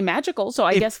has to be magical, so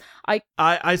I guess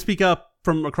I speak up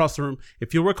from across the room.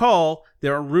 If you'll recall,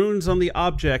 there are runes on the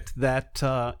object that,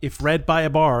 if read by a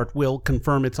bard, will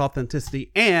confirm its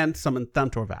authenticity and summon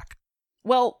Thondorvrak.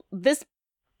 Well, this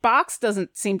box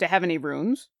doesn't seem to have any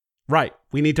runes. Right.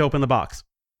 We need to open the box.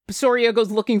 Soria goes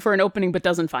looking for an opening but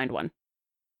doesn't find one.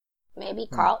 Maybe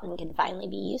Carlton can finally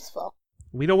be useful.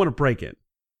 We don't want to break it.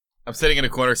 I'm sitting in a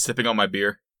corner sipping on my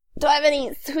beer. Do I have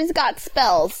any? Who's got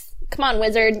spells? Come on,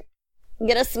 wizard.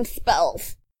 Get us some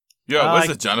spells. Yo, what's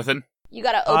it, Jonathan? You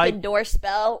got an open door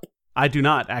spell? I do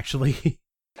not, actually.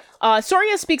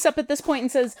 Soria speaks up at this point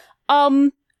and says,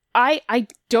 I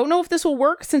don't know if this will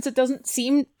work since it doesn't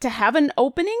seem to have an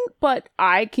opening, but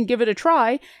I can give it a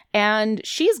try. And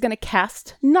she's going to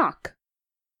cast Knock.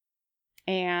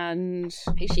 And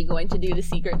Is she going to do the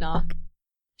secret knock?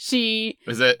 she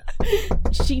Is it?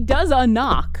 does a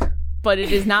knock, but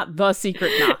it is not the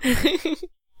secret knock.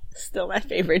 Still my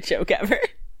favorite joke ever.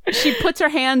 She puts her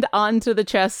hand onto the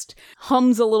chest,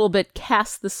 hums a little bit,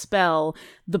 casts the spell.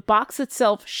 The box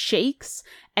itself shakes,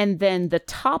 and then the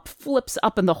top flips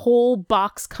up, and the whole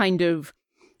box kind of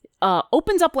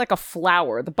opens up like a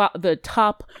flower. The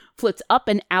top flips up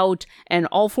and out, and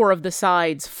all four of the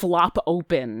sides flop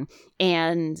open.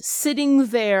 And sitting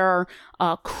there,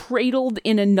 cradled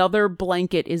in another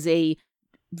blanket, is a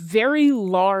very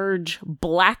large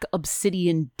black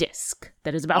obsidian disc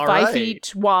that is about All 5 right.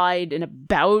 feet wide and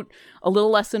about a little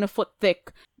less than a foot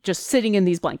thick, just sitting in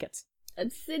these blankets.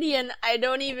 Obsidian, I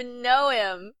don't even know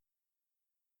him.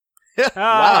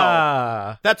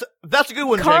 Wow. That's a good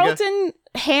one, Jenga. Carlton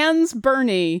hands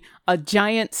Bernie a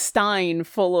giant stein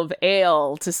full of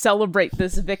ale to celebrate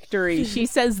this victory. She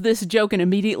says this joke and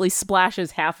immediately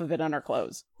splashes half of it on her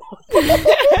clothes.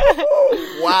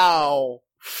 Wow.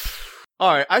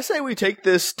 All right, I say we take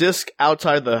this disc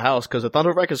outside the house because if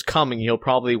Thunderwreck is coming, he'll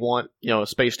probably want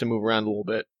space to move around a little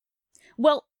bit.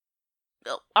 Well,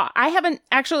 I haven't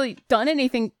actually done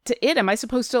anything to it. Am I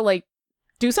supposed to,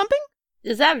 do something?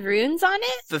 Does that have runes on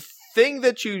it? The thing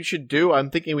that you should do, I'm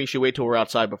thinking we should wait till we're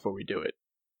outside before we do it.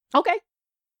 Okay.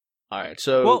 All right,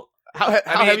 so Well, how I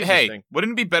heavy mean, is hey, this thing?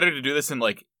 wouldn't it be better to do this in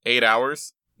 8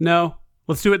 hours? No.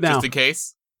 Let's do it now. Just in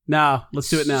case? No, let's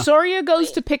do it now. Soria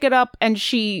goes to pick it up, and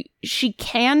she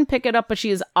can pick it up, but she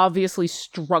is obviously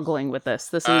struggling with this.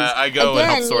 This is I go and help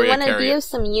Again, you Soria want to carry be of it.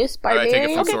 some use, I take it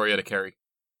barbarian? from Soria to carry.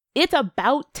 it's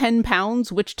about 10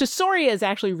 pounds, which to Soria is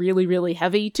actually really, really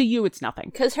heavy. To you, it's nothing.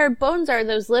 Because her bones are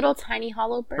those little tiny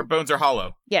hollow Her birds. bones are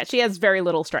hollow. Yeah, she has very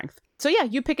little strength. So yeah,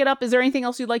 you pick it up. Is there anything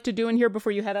else you'd like to do in here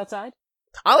before you head outside?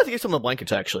 I like to get some of the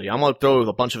blankets, actually. I'm going to throw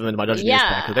a bunch of them into my Dungeon News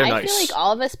pack, Yeah, 'cause they're I nice. feel like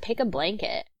all of us pick a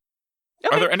blanket.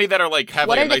 Okay. Are there any that are have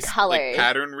What a are the nice colors?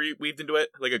 pattern weaved into it,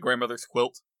 like a grandmother's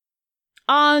quilt?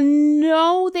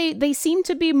 No, they seem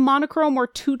to be monochrome or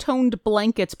two-toned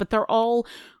blankets, but they're all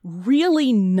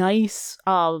really nice,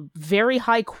 very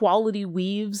high quality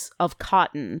weaves of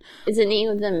cotton. Is any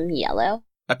of them yellow?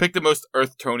 I picked the most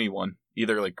earth tony one,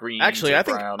 either green. Actually, or I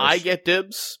think brownish. I get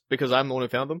dibs because I'm the one who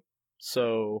found them.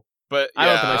 So But I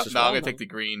want the yeah, nicest no, I'm one. gonna take the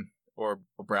green or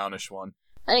brownish one.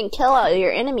 I didn't kill all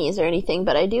your enemies or anything,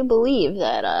 but I do believe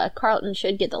that Carlton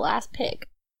should get the last pick.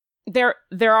 There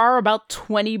are about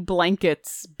 20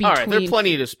 blankets between. all right, there are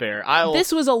plenty to spare.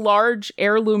 This was a large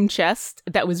heirloom chest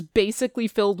that was basically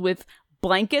filled with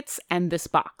blankets and this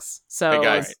box. So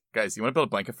Hey guys, you want to build a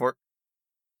blanket fort?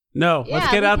 No, let's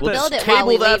get out we can the. build it table while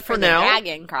we that wait for for now. the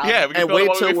dragon, Carlton. Yeah, we can and build wait it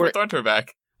while we till wait we're- for Thunter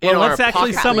back. Well, in let's our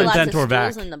actually pocket. summon Lots of Dentor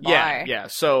back. stools in the bar. Yeah.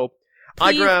 So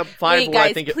I Please- grab 5 Wait, of what guys,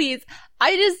 I think. please.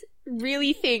 I just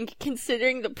really think,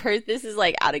 considering this is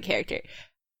out of character.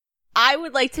 I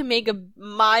would like to make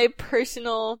my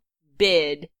personal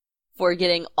bid for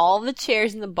getting all the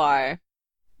chairs in the bar,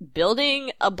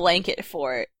 building a blanket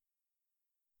fort,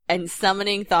 and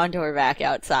summoning Thondor back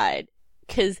outside.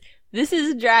 Cause this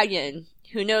is a dragon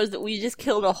who knows that we just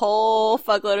killed a whole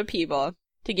fuckload of people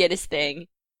to get his thing.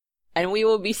 And we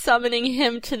will be summoning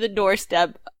him to the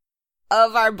doorstep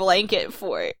of our blanket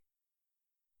fort.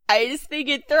 I just think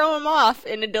it'd throw him off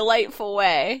in a delightful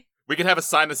way. We can have a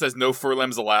sign that says "No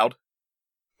furlims allowed."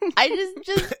 I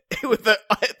just with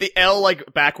the L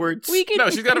backwards. we could. No,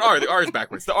 she's got an R. The R is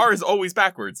backwards. The R is always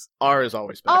backwards. R is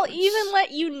always I'll backwards. even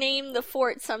let you name the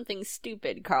fort something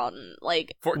stupid, Carlton.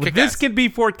 Fort This Kick-Ass. could be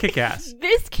Fort Kickass.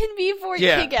 This can be Fort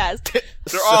Yeah. Kick-Ass.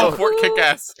 They're all So- Fort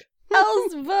Kick-Ass.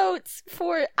 Else votes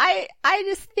for. I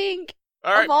just think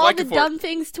All right, of all the blanket fort. dumb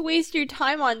things to waste your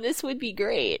time on, this would be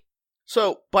great.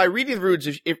 So by reading the runes,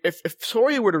 if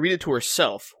Soria were to read it to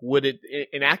herself, would it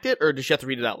enact it, or does she have to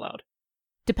read it out loud?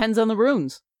 depends on the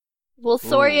runes. Well,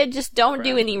 Soria, just don't crap.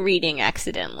 do any reading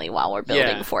accidentally while we're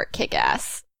building Yeah. Fort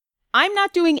Kick-Ass. I'm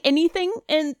not doing anything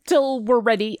until we're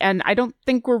ready, and I don't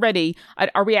think we're ready.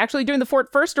 Are we actually doing the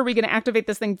fort first, or are we going to activate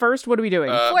this thing first? What are we doing?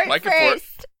 Fort Blanket fort.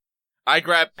 first. I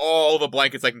grab all the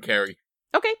blankets I can carry.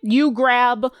 Okay, you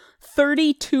grab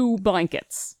 32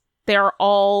 blankets. They're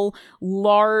all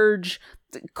large,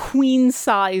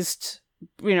 queen-sized,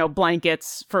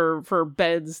 blankets for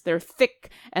beds. They're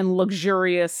thick and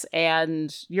luxurious,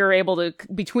 and you're able to,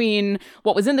 between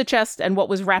what was in the chest and what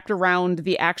was wrapped around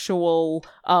the actual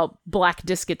black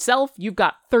disc itself, you've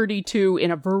got 32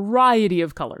 in a variety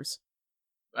of colors.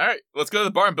 All right, let's go to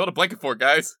the bar and build a blanket fort,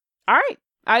 guys. All right.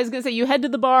 I was going to say, you head to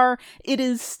the bar. It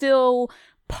is still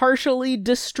partially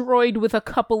destroyed with a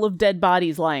couple of dead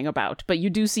bodies lying about, but you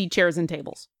do see chairs and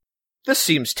tables. This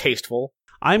seems tasteful.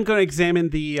 I'm going to examine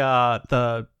the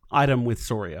item with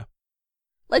Soria.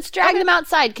 Let's drag them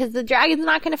outside, because the dragon's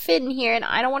not going to fit in here, and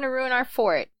I don't want to ruin our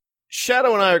fort.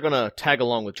 Shadow and I are going to tag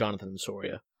along with Jonathan and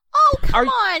Soria. Oh, come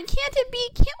on. Can't we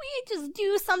just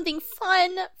do something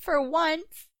fun for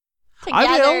once?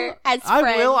 Together as friends.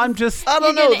 I will. I'm just. I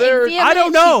don't know. I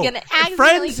don't know. Friends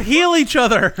Friends heal each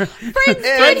other.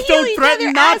 Friends don't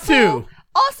threaten not to.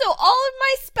 Also, all of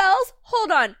my spells.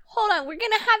 Hold on. We're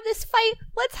gonna have this fight.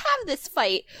 Let's have this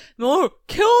fight. No,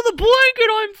 kill the blanket.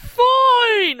 I'm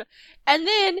fine. And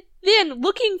then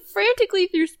looking frantically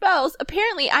through spells,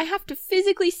 apparently I have to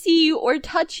physically see you or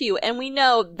touch you, and we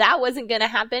know that wasn't gonna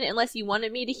happen unless you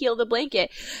wanted me to heal the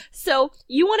blanket. So,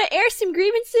 you want to air some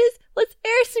grievances? Let's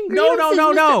air some grievances,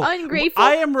 No. Mr. Ungrateful.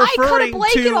 I am I cut a referring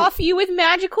blanket to- off you with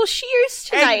magical shears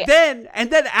tonight.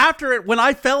 And then after it, when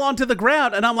I fell onto the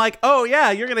ground and I'm like, oh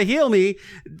yeah, you're gonna heal me,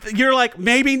 you're like,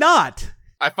 maybe not.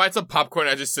 I find some popcorn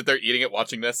and I just sit there eating it,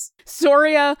 watching this.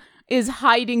 Soria is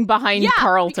hiding behind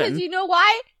Carlton. Because you know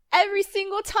why? Every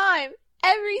single time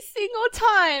I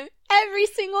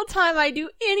do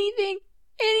anything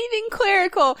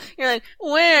clerical, you're like,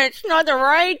 well, it's not the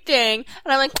right thing.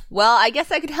 And I'm like, well, I guess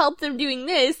I could help them doing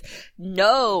this.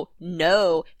 No.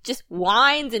 Just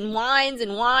whines and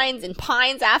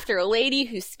pines after a lady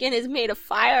whose skin is made of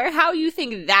fire. How you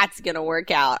think that's gonna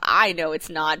work out? I know it's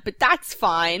not, but that's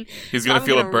fine. He's gonna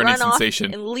feel a burning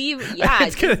sensation. And leave. Yeah,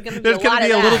 There's gonna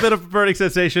be a little bit of burning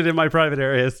sensation in my private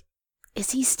areas.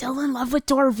 Is he still in love with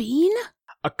Dorveen?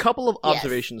 A couple of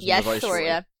observations. Yes, from the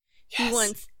Soria. Yes. He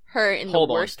wants her in Hold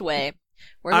the on. worst way.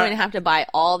 We're going to have to buy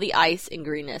all the ice and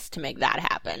greenness to make that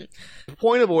happen.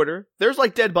 Point of order. There's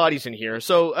like dead bodies in here,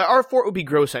 so our fort would be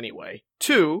gross anyway.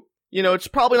 2, it's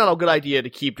probably not a good idea to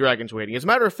keep dragons waiting. As a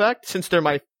matter of fact, since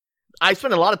I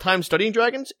spend a lot of time studying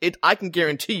dragons, I can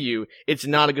guarantee you it's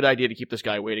not a good idea to keep this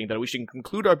guy waiting, that we should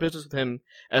conclude our business with him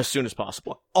as soon as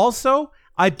possible. Also,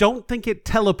 I don't think it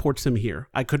teleports him here.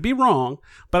 I could be wrong,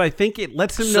 but I think it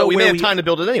lets him know So we may where have time to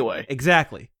build it anyway.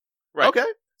 Exactly. Right. Okay.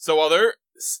 So while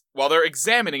they're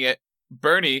examining it,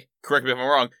 Bernie, correct me if I'm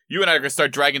wrong, you and I are gonna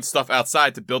start dragging stuff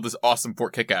outside to build this awesome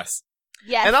Fort Kickass.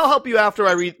 Yes. And I'll help you after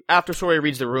Soria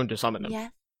reads the rune to summon them. Yeah.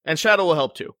 And Shadow will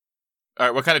help too. All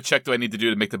right, what kind of check do I need to do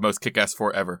to make the most Kickass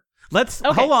fort ever? Let's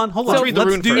Okay. hold on. Let's read the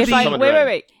rune do first. the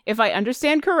Wait. If I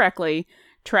understand correctly,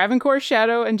 Travancore,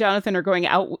 Shadow, and Jonathan are going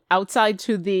outside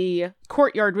to the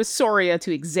courtyard with Soria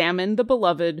to examine the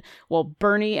beloved, while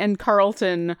Bernie and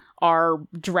Carlton are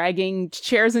dragging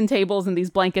chairs and tables and these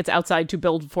blankets outside to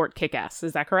build Fort Kickass.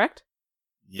 Is that correct?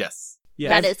 Yes. Yes.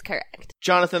 That is correct.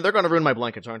 Jonathan, they're going to ruin my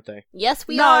blankets, aren't they? Yes,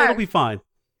 we No, are. it'll be fine.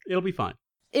 It'll be fine.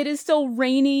 It is still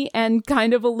rainy and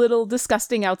kind of a little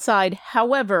disgusting outside.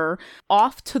 However,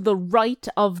 off to the right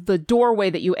of the doorway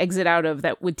that you exit out of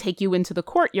that would take you into the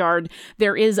courtyard,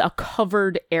 there is a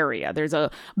covered area. There's a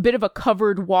bit of a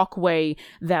covered walkway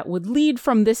that would lead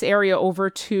from this area over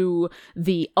to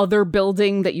the other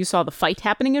building that you saw the fight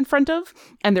happening in front of.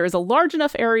 And there is a large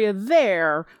enough area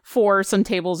there for some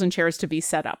tables and chairs to be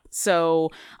set up. So,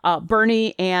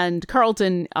 Bernie and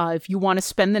Carlton, if you want to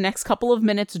spend the next couple of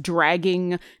minutes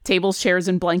dragging tables, chairs,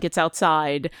 and blankets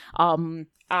outside,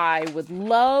 I would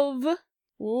love...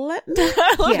 Let me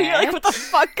You're like, what the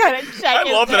fuck kind of check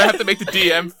I love that I have to make the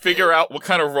DM figure out what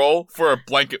kind of role for a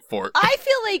blanket fort. I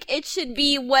feel like it should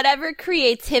be whatever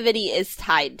creativity is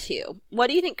tied to. What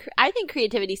do you think? I think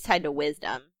creativity is tied to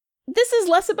wisdom. This is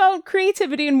less about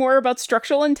creativity and more about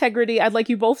structural integrity. I'd like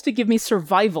you both to give me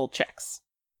survival checks.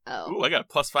 Oh. Ooh, I got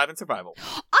a +5 in survival.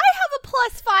 I have a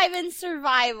 +5 in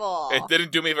survival. It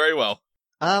didn't do me very well.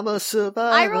 I'm a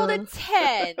survivor. I rolled a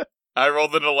 10. I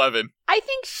rolled an 11. I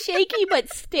think shaky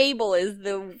but stable is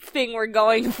the thing we're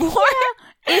going for.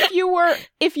 If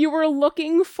you were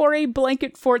looking for a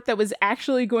blanket fort that was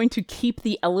actually going to keep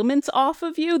the elements off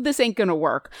of you, this ain't gonna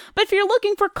work. But if you're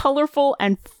looking for colorful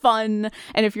and fun,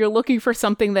 and if you're looking for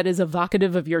something that is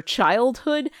evocative of your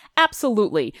childhood,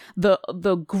 absolutely. The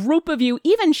group of you,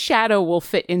 even Shadow, will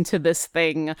fit into this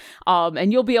thing,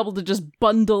 and you'll be able to just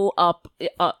bundle up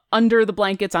under the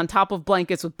blankets, on top of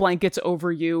blankets, with blankets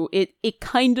over you. It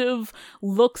kind of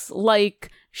looks like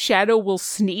Shadow will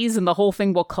sneeze and the whole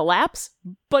thing will collapse,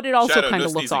 but it also Shadow, kind no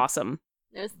of looks sneezing. awesome.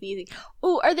 No sneezing.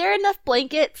 Ooh, are there enough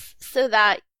blankets so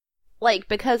that, like,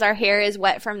 because our hair is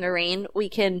wet from the rain, we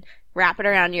can wrap it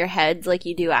around your heads like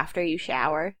you do after you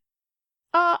shower?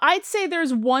 I'd say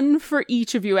there's one for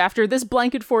each of you. After this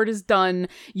blanket fort is done,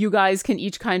 you guys can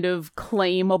each kind of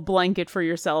claim a blanket for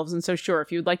yourselves. And so, sure,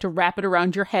 if you'd like to wrap it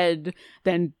around your head,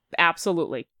 then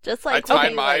absolutely. Just I like tie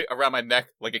when you, mine around my neck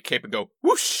like a cape and go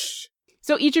whoosh.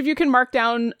 So each of you can mark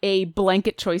down a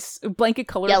blanket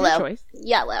color of Yellow. your choice.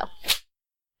 Yellow.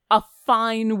 A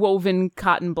fine woven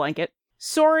cotton blanket.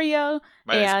 Soria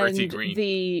My expertise and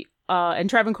green. and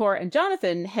Travancore and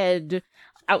Jonathan head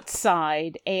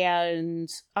outside, and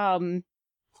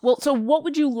Well, so what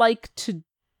would you like to...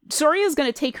 Soria's going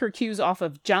to take her cues off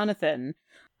of Jonathan.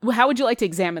 How would you like to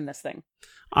examine this thing?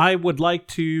 I would like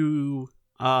to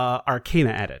Arcana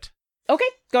at it. Okay,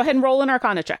 go ahead and roll an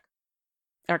Arcana check.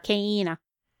 Arcana.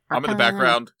 I'm in the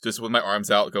background, just with my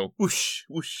arms out, go whoosh,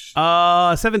 whoosh.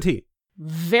 17.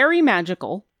 Very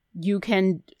magical. You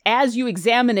can, as you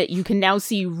examine it, you can now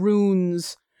see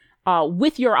runes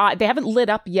with your eye. They haven't lit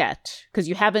up yet, because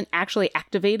you haven't actually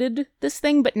activated this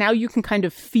thing, but now you can kind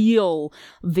of feel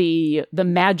the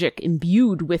magic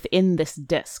imbued within this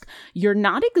disc. You're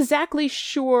not exactly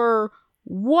sure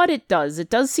what it does. It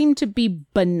does seem to be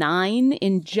benign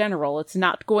in general. It's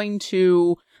not going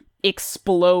to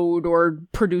explode or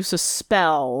produce a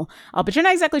spell, but you're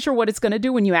not exactly sure what it's going to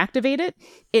do when you activate it.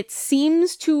 It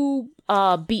seems to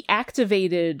be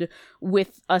activated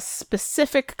with a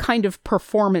specific kind of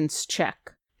performance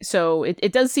check. So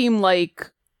it does seem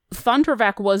like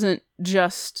Thundervac wasn't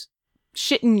just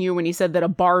shitting you when he said that a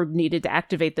bard needed to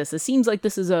activate this. It seems like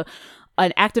this is an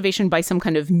activation by some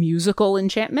kind of musical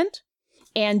enchantment.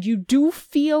 And you do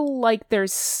feel like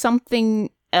there's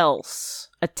something else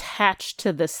attached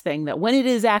to this thing, that when it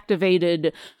is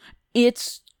activated,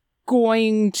 it's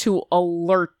going to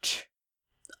alert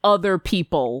other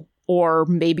people or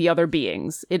maybe other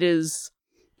beings. It is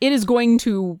going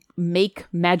to make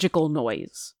magical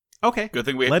noise. Okay. Good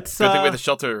thing we have the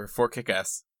shelter for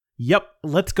Kick-Ass. Yep.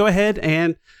 Let's go ahead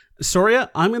and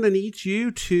Soria, I'm going to need you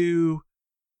to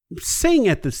sing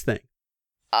at this thing.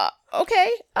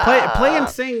 Okay. Play and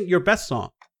sing your best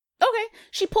song. Okay.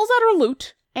 She pulls out her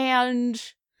lute and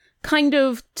kind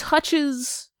of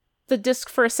touches the disc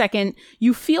for a second.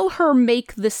 You feel her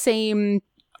make the same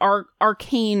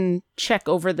arcane check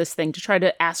over this thing to try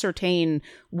to ascertain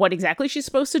what exactly she's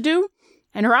supposed to do.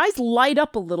 And her eyes light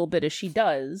up a little bit as she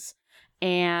does.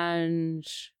 And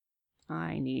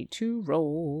I need to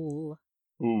roll.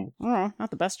 Ooh. Oh, not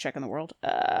the best check in the world.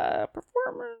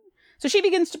 Performance. So she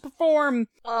begins to perform.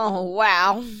 Oh,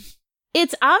 wow.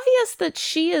 It's obvious that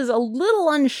she is a little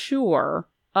unsure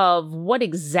of what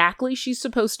exactly she's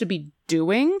supposed to be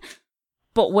doing,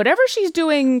 but whatever she's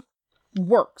doing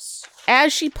works.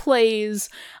 As she plays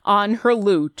on her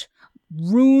lute,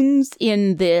 runes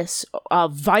in this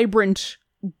vibrant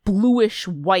bluish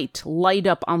white light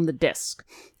up on the disc,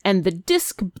 and the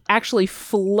disc actually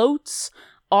floats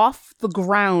off the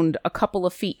ground a couple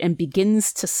of feet and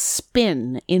begins to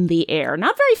spin in the air.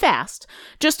 Not very fast,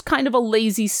 just kind of a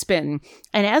lazy spin.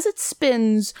 And as it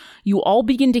spins, you all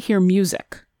begin to hear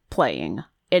music playing.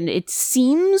 And it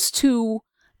seems to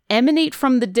emanate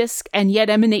from the disc and yet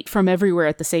emanate from everywhere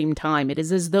at the same time. It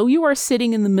is as though you are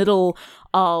sitting in the middle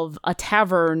of a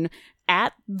tavern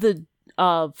at the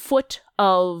foot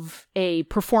of a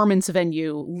performance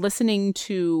venue, listening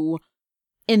to,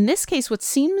 in this case, what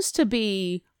seems to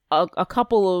be a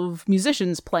couple of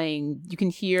musicians playing. You can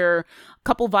hear a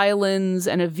couple violins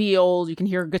and a viol. You can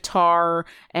hear a guitar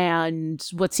and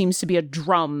what seems to be a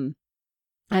drum.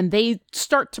 And they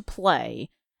start to play.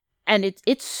 And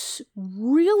it's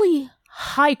really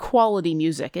high quality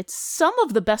music. It's some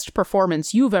of the best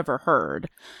performance you've ever heard.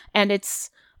 And it's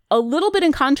a little bit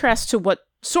in contrast to what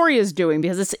Soria's doing,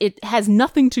 because it has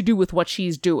nothing to do with what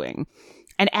she's doing.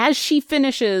 And as she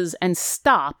finishes and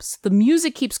stops, the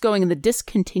music keeps going and the disc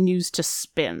continues to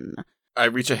spin. I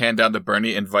reach a hand down to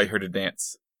Bernie and invite her to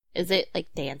dance. Is it like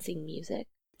dancing music?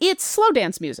 It's slow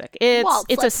dance music.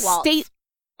 It's a state.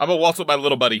 I'm a waltz with my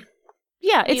little buddy.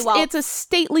 Yeah, it's a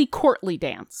stately, courtly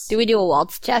dance. Do we do a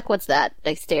waltz check? What's that?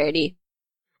 Dexterity.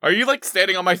 Are you like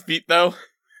standing on my feet though,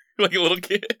 like a little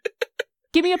kid?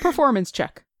 Give me a performance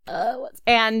check.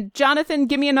 And Jonathan,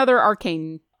 give me another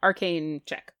arcane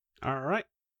check. All right.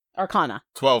 Arcana.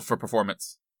 12 for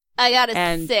performance. I got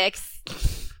a 6.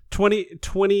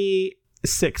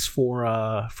 26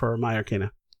 for my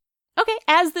Arcana. Okay,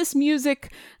 as this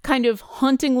music kind of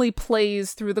hauntingly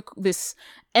plays through this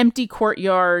empty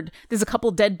courtyard, there's a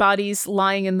couple dead bodies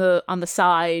lying on the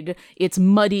side. It's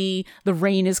muddy. The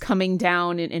rain is coming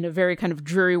down in a very kind of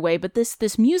dreary way. But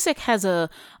this music has a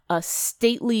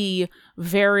stately,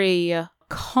 very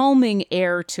calming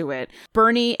air to it.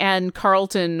 Bernie and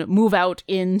Carlton move out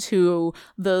into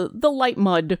the light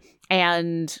mud,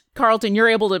 and Carlton, you're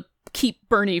able to keep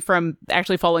Bernie from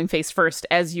actually falling face first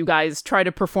as you guys try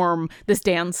to perform this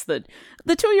dance that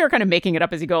the two of you are kind of making it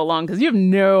up as you go along, because you have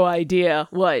no idea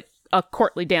what a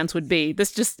courtly dance would be.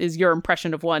 This just is your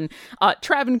impression of one.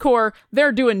 Travancore,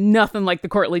 they're doing nothing like the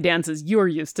courtly dances you're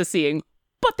used to seeing,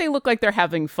 but they look like they're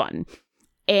having fun.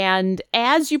 And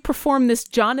as you perform this,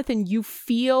 Jonathan, you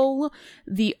feel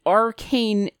the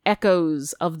arcane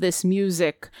echoes of this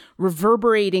music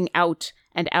reverberating out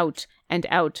and out and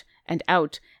out and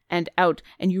out. and out.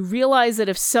 And you realize that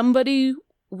if somebody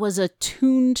was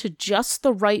attuned to just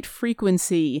the right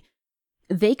frequency,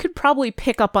 they could probably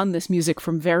pick up on this music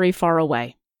from very far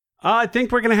away. I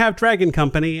think we're going to have Dragon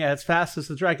Company as fast as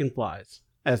the dragon flies,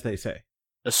 as they say.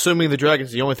 Assuming the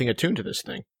dragon's the only thing attuned to this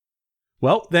thing.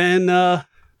 Well, then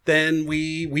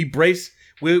we brace.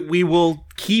 We will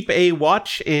keep a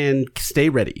watch and stay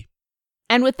ready.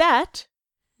 And with that,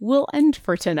 we'll end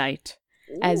for tonight,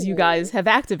 as you guys have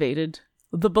activated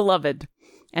the Beloved.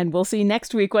 And we'll see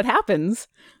next week what happens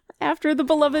after the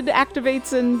Beloved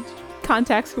activates and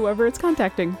contacts whoever it's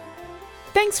contacting.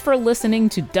 Thanks for listening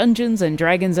to Dungeons and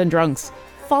Dragons and Drunks.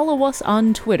 Follow us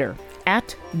on Twitter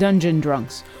at Dungeon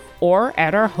Drunks, or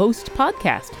at our host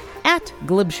podcast at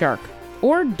Glibshark,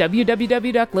 or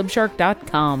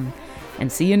www.glibshark.com. And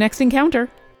see you next encounter.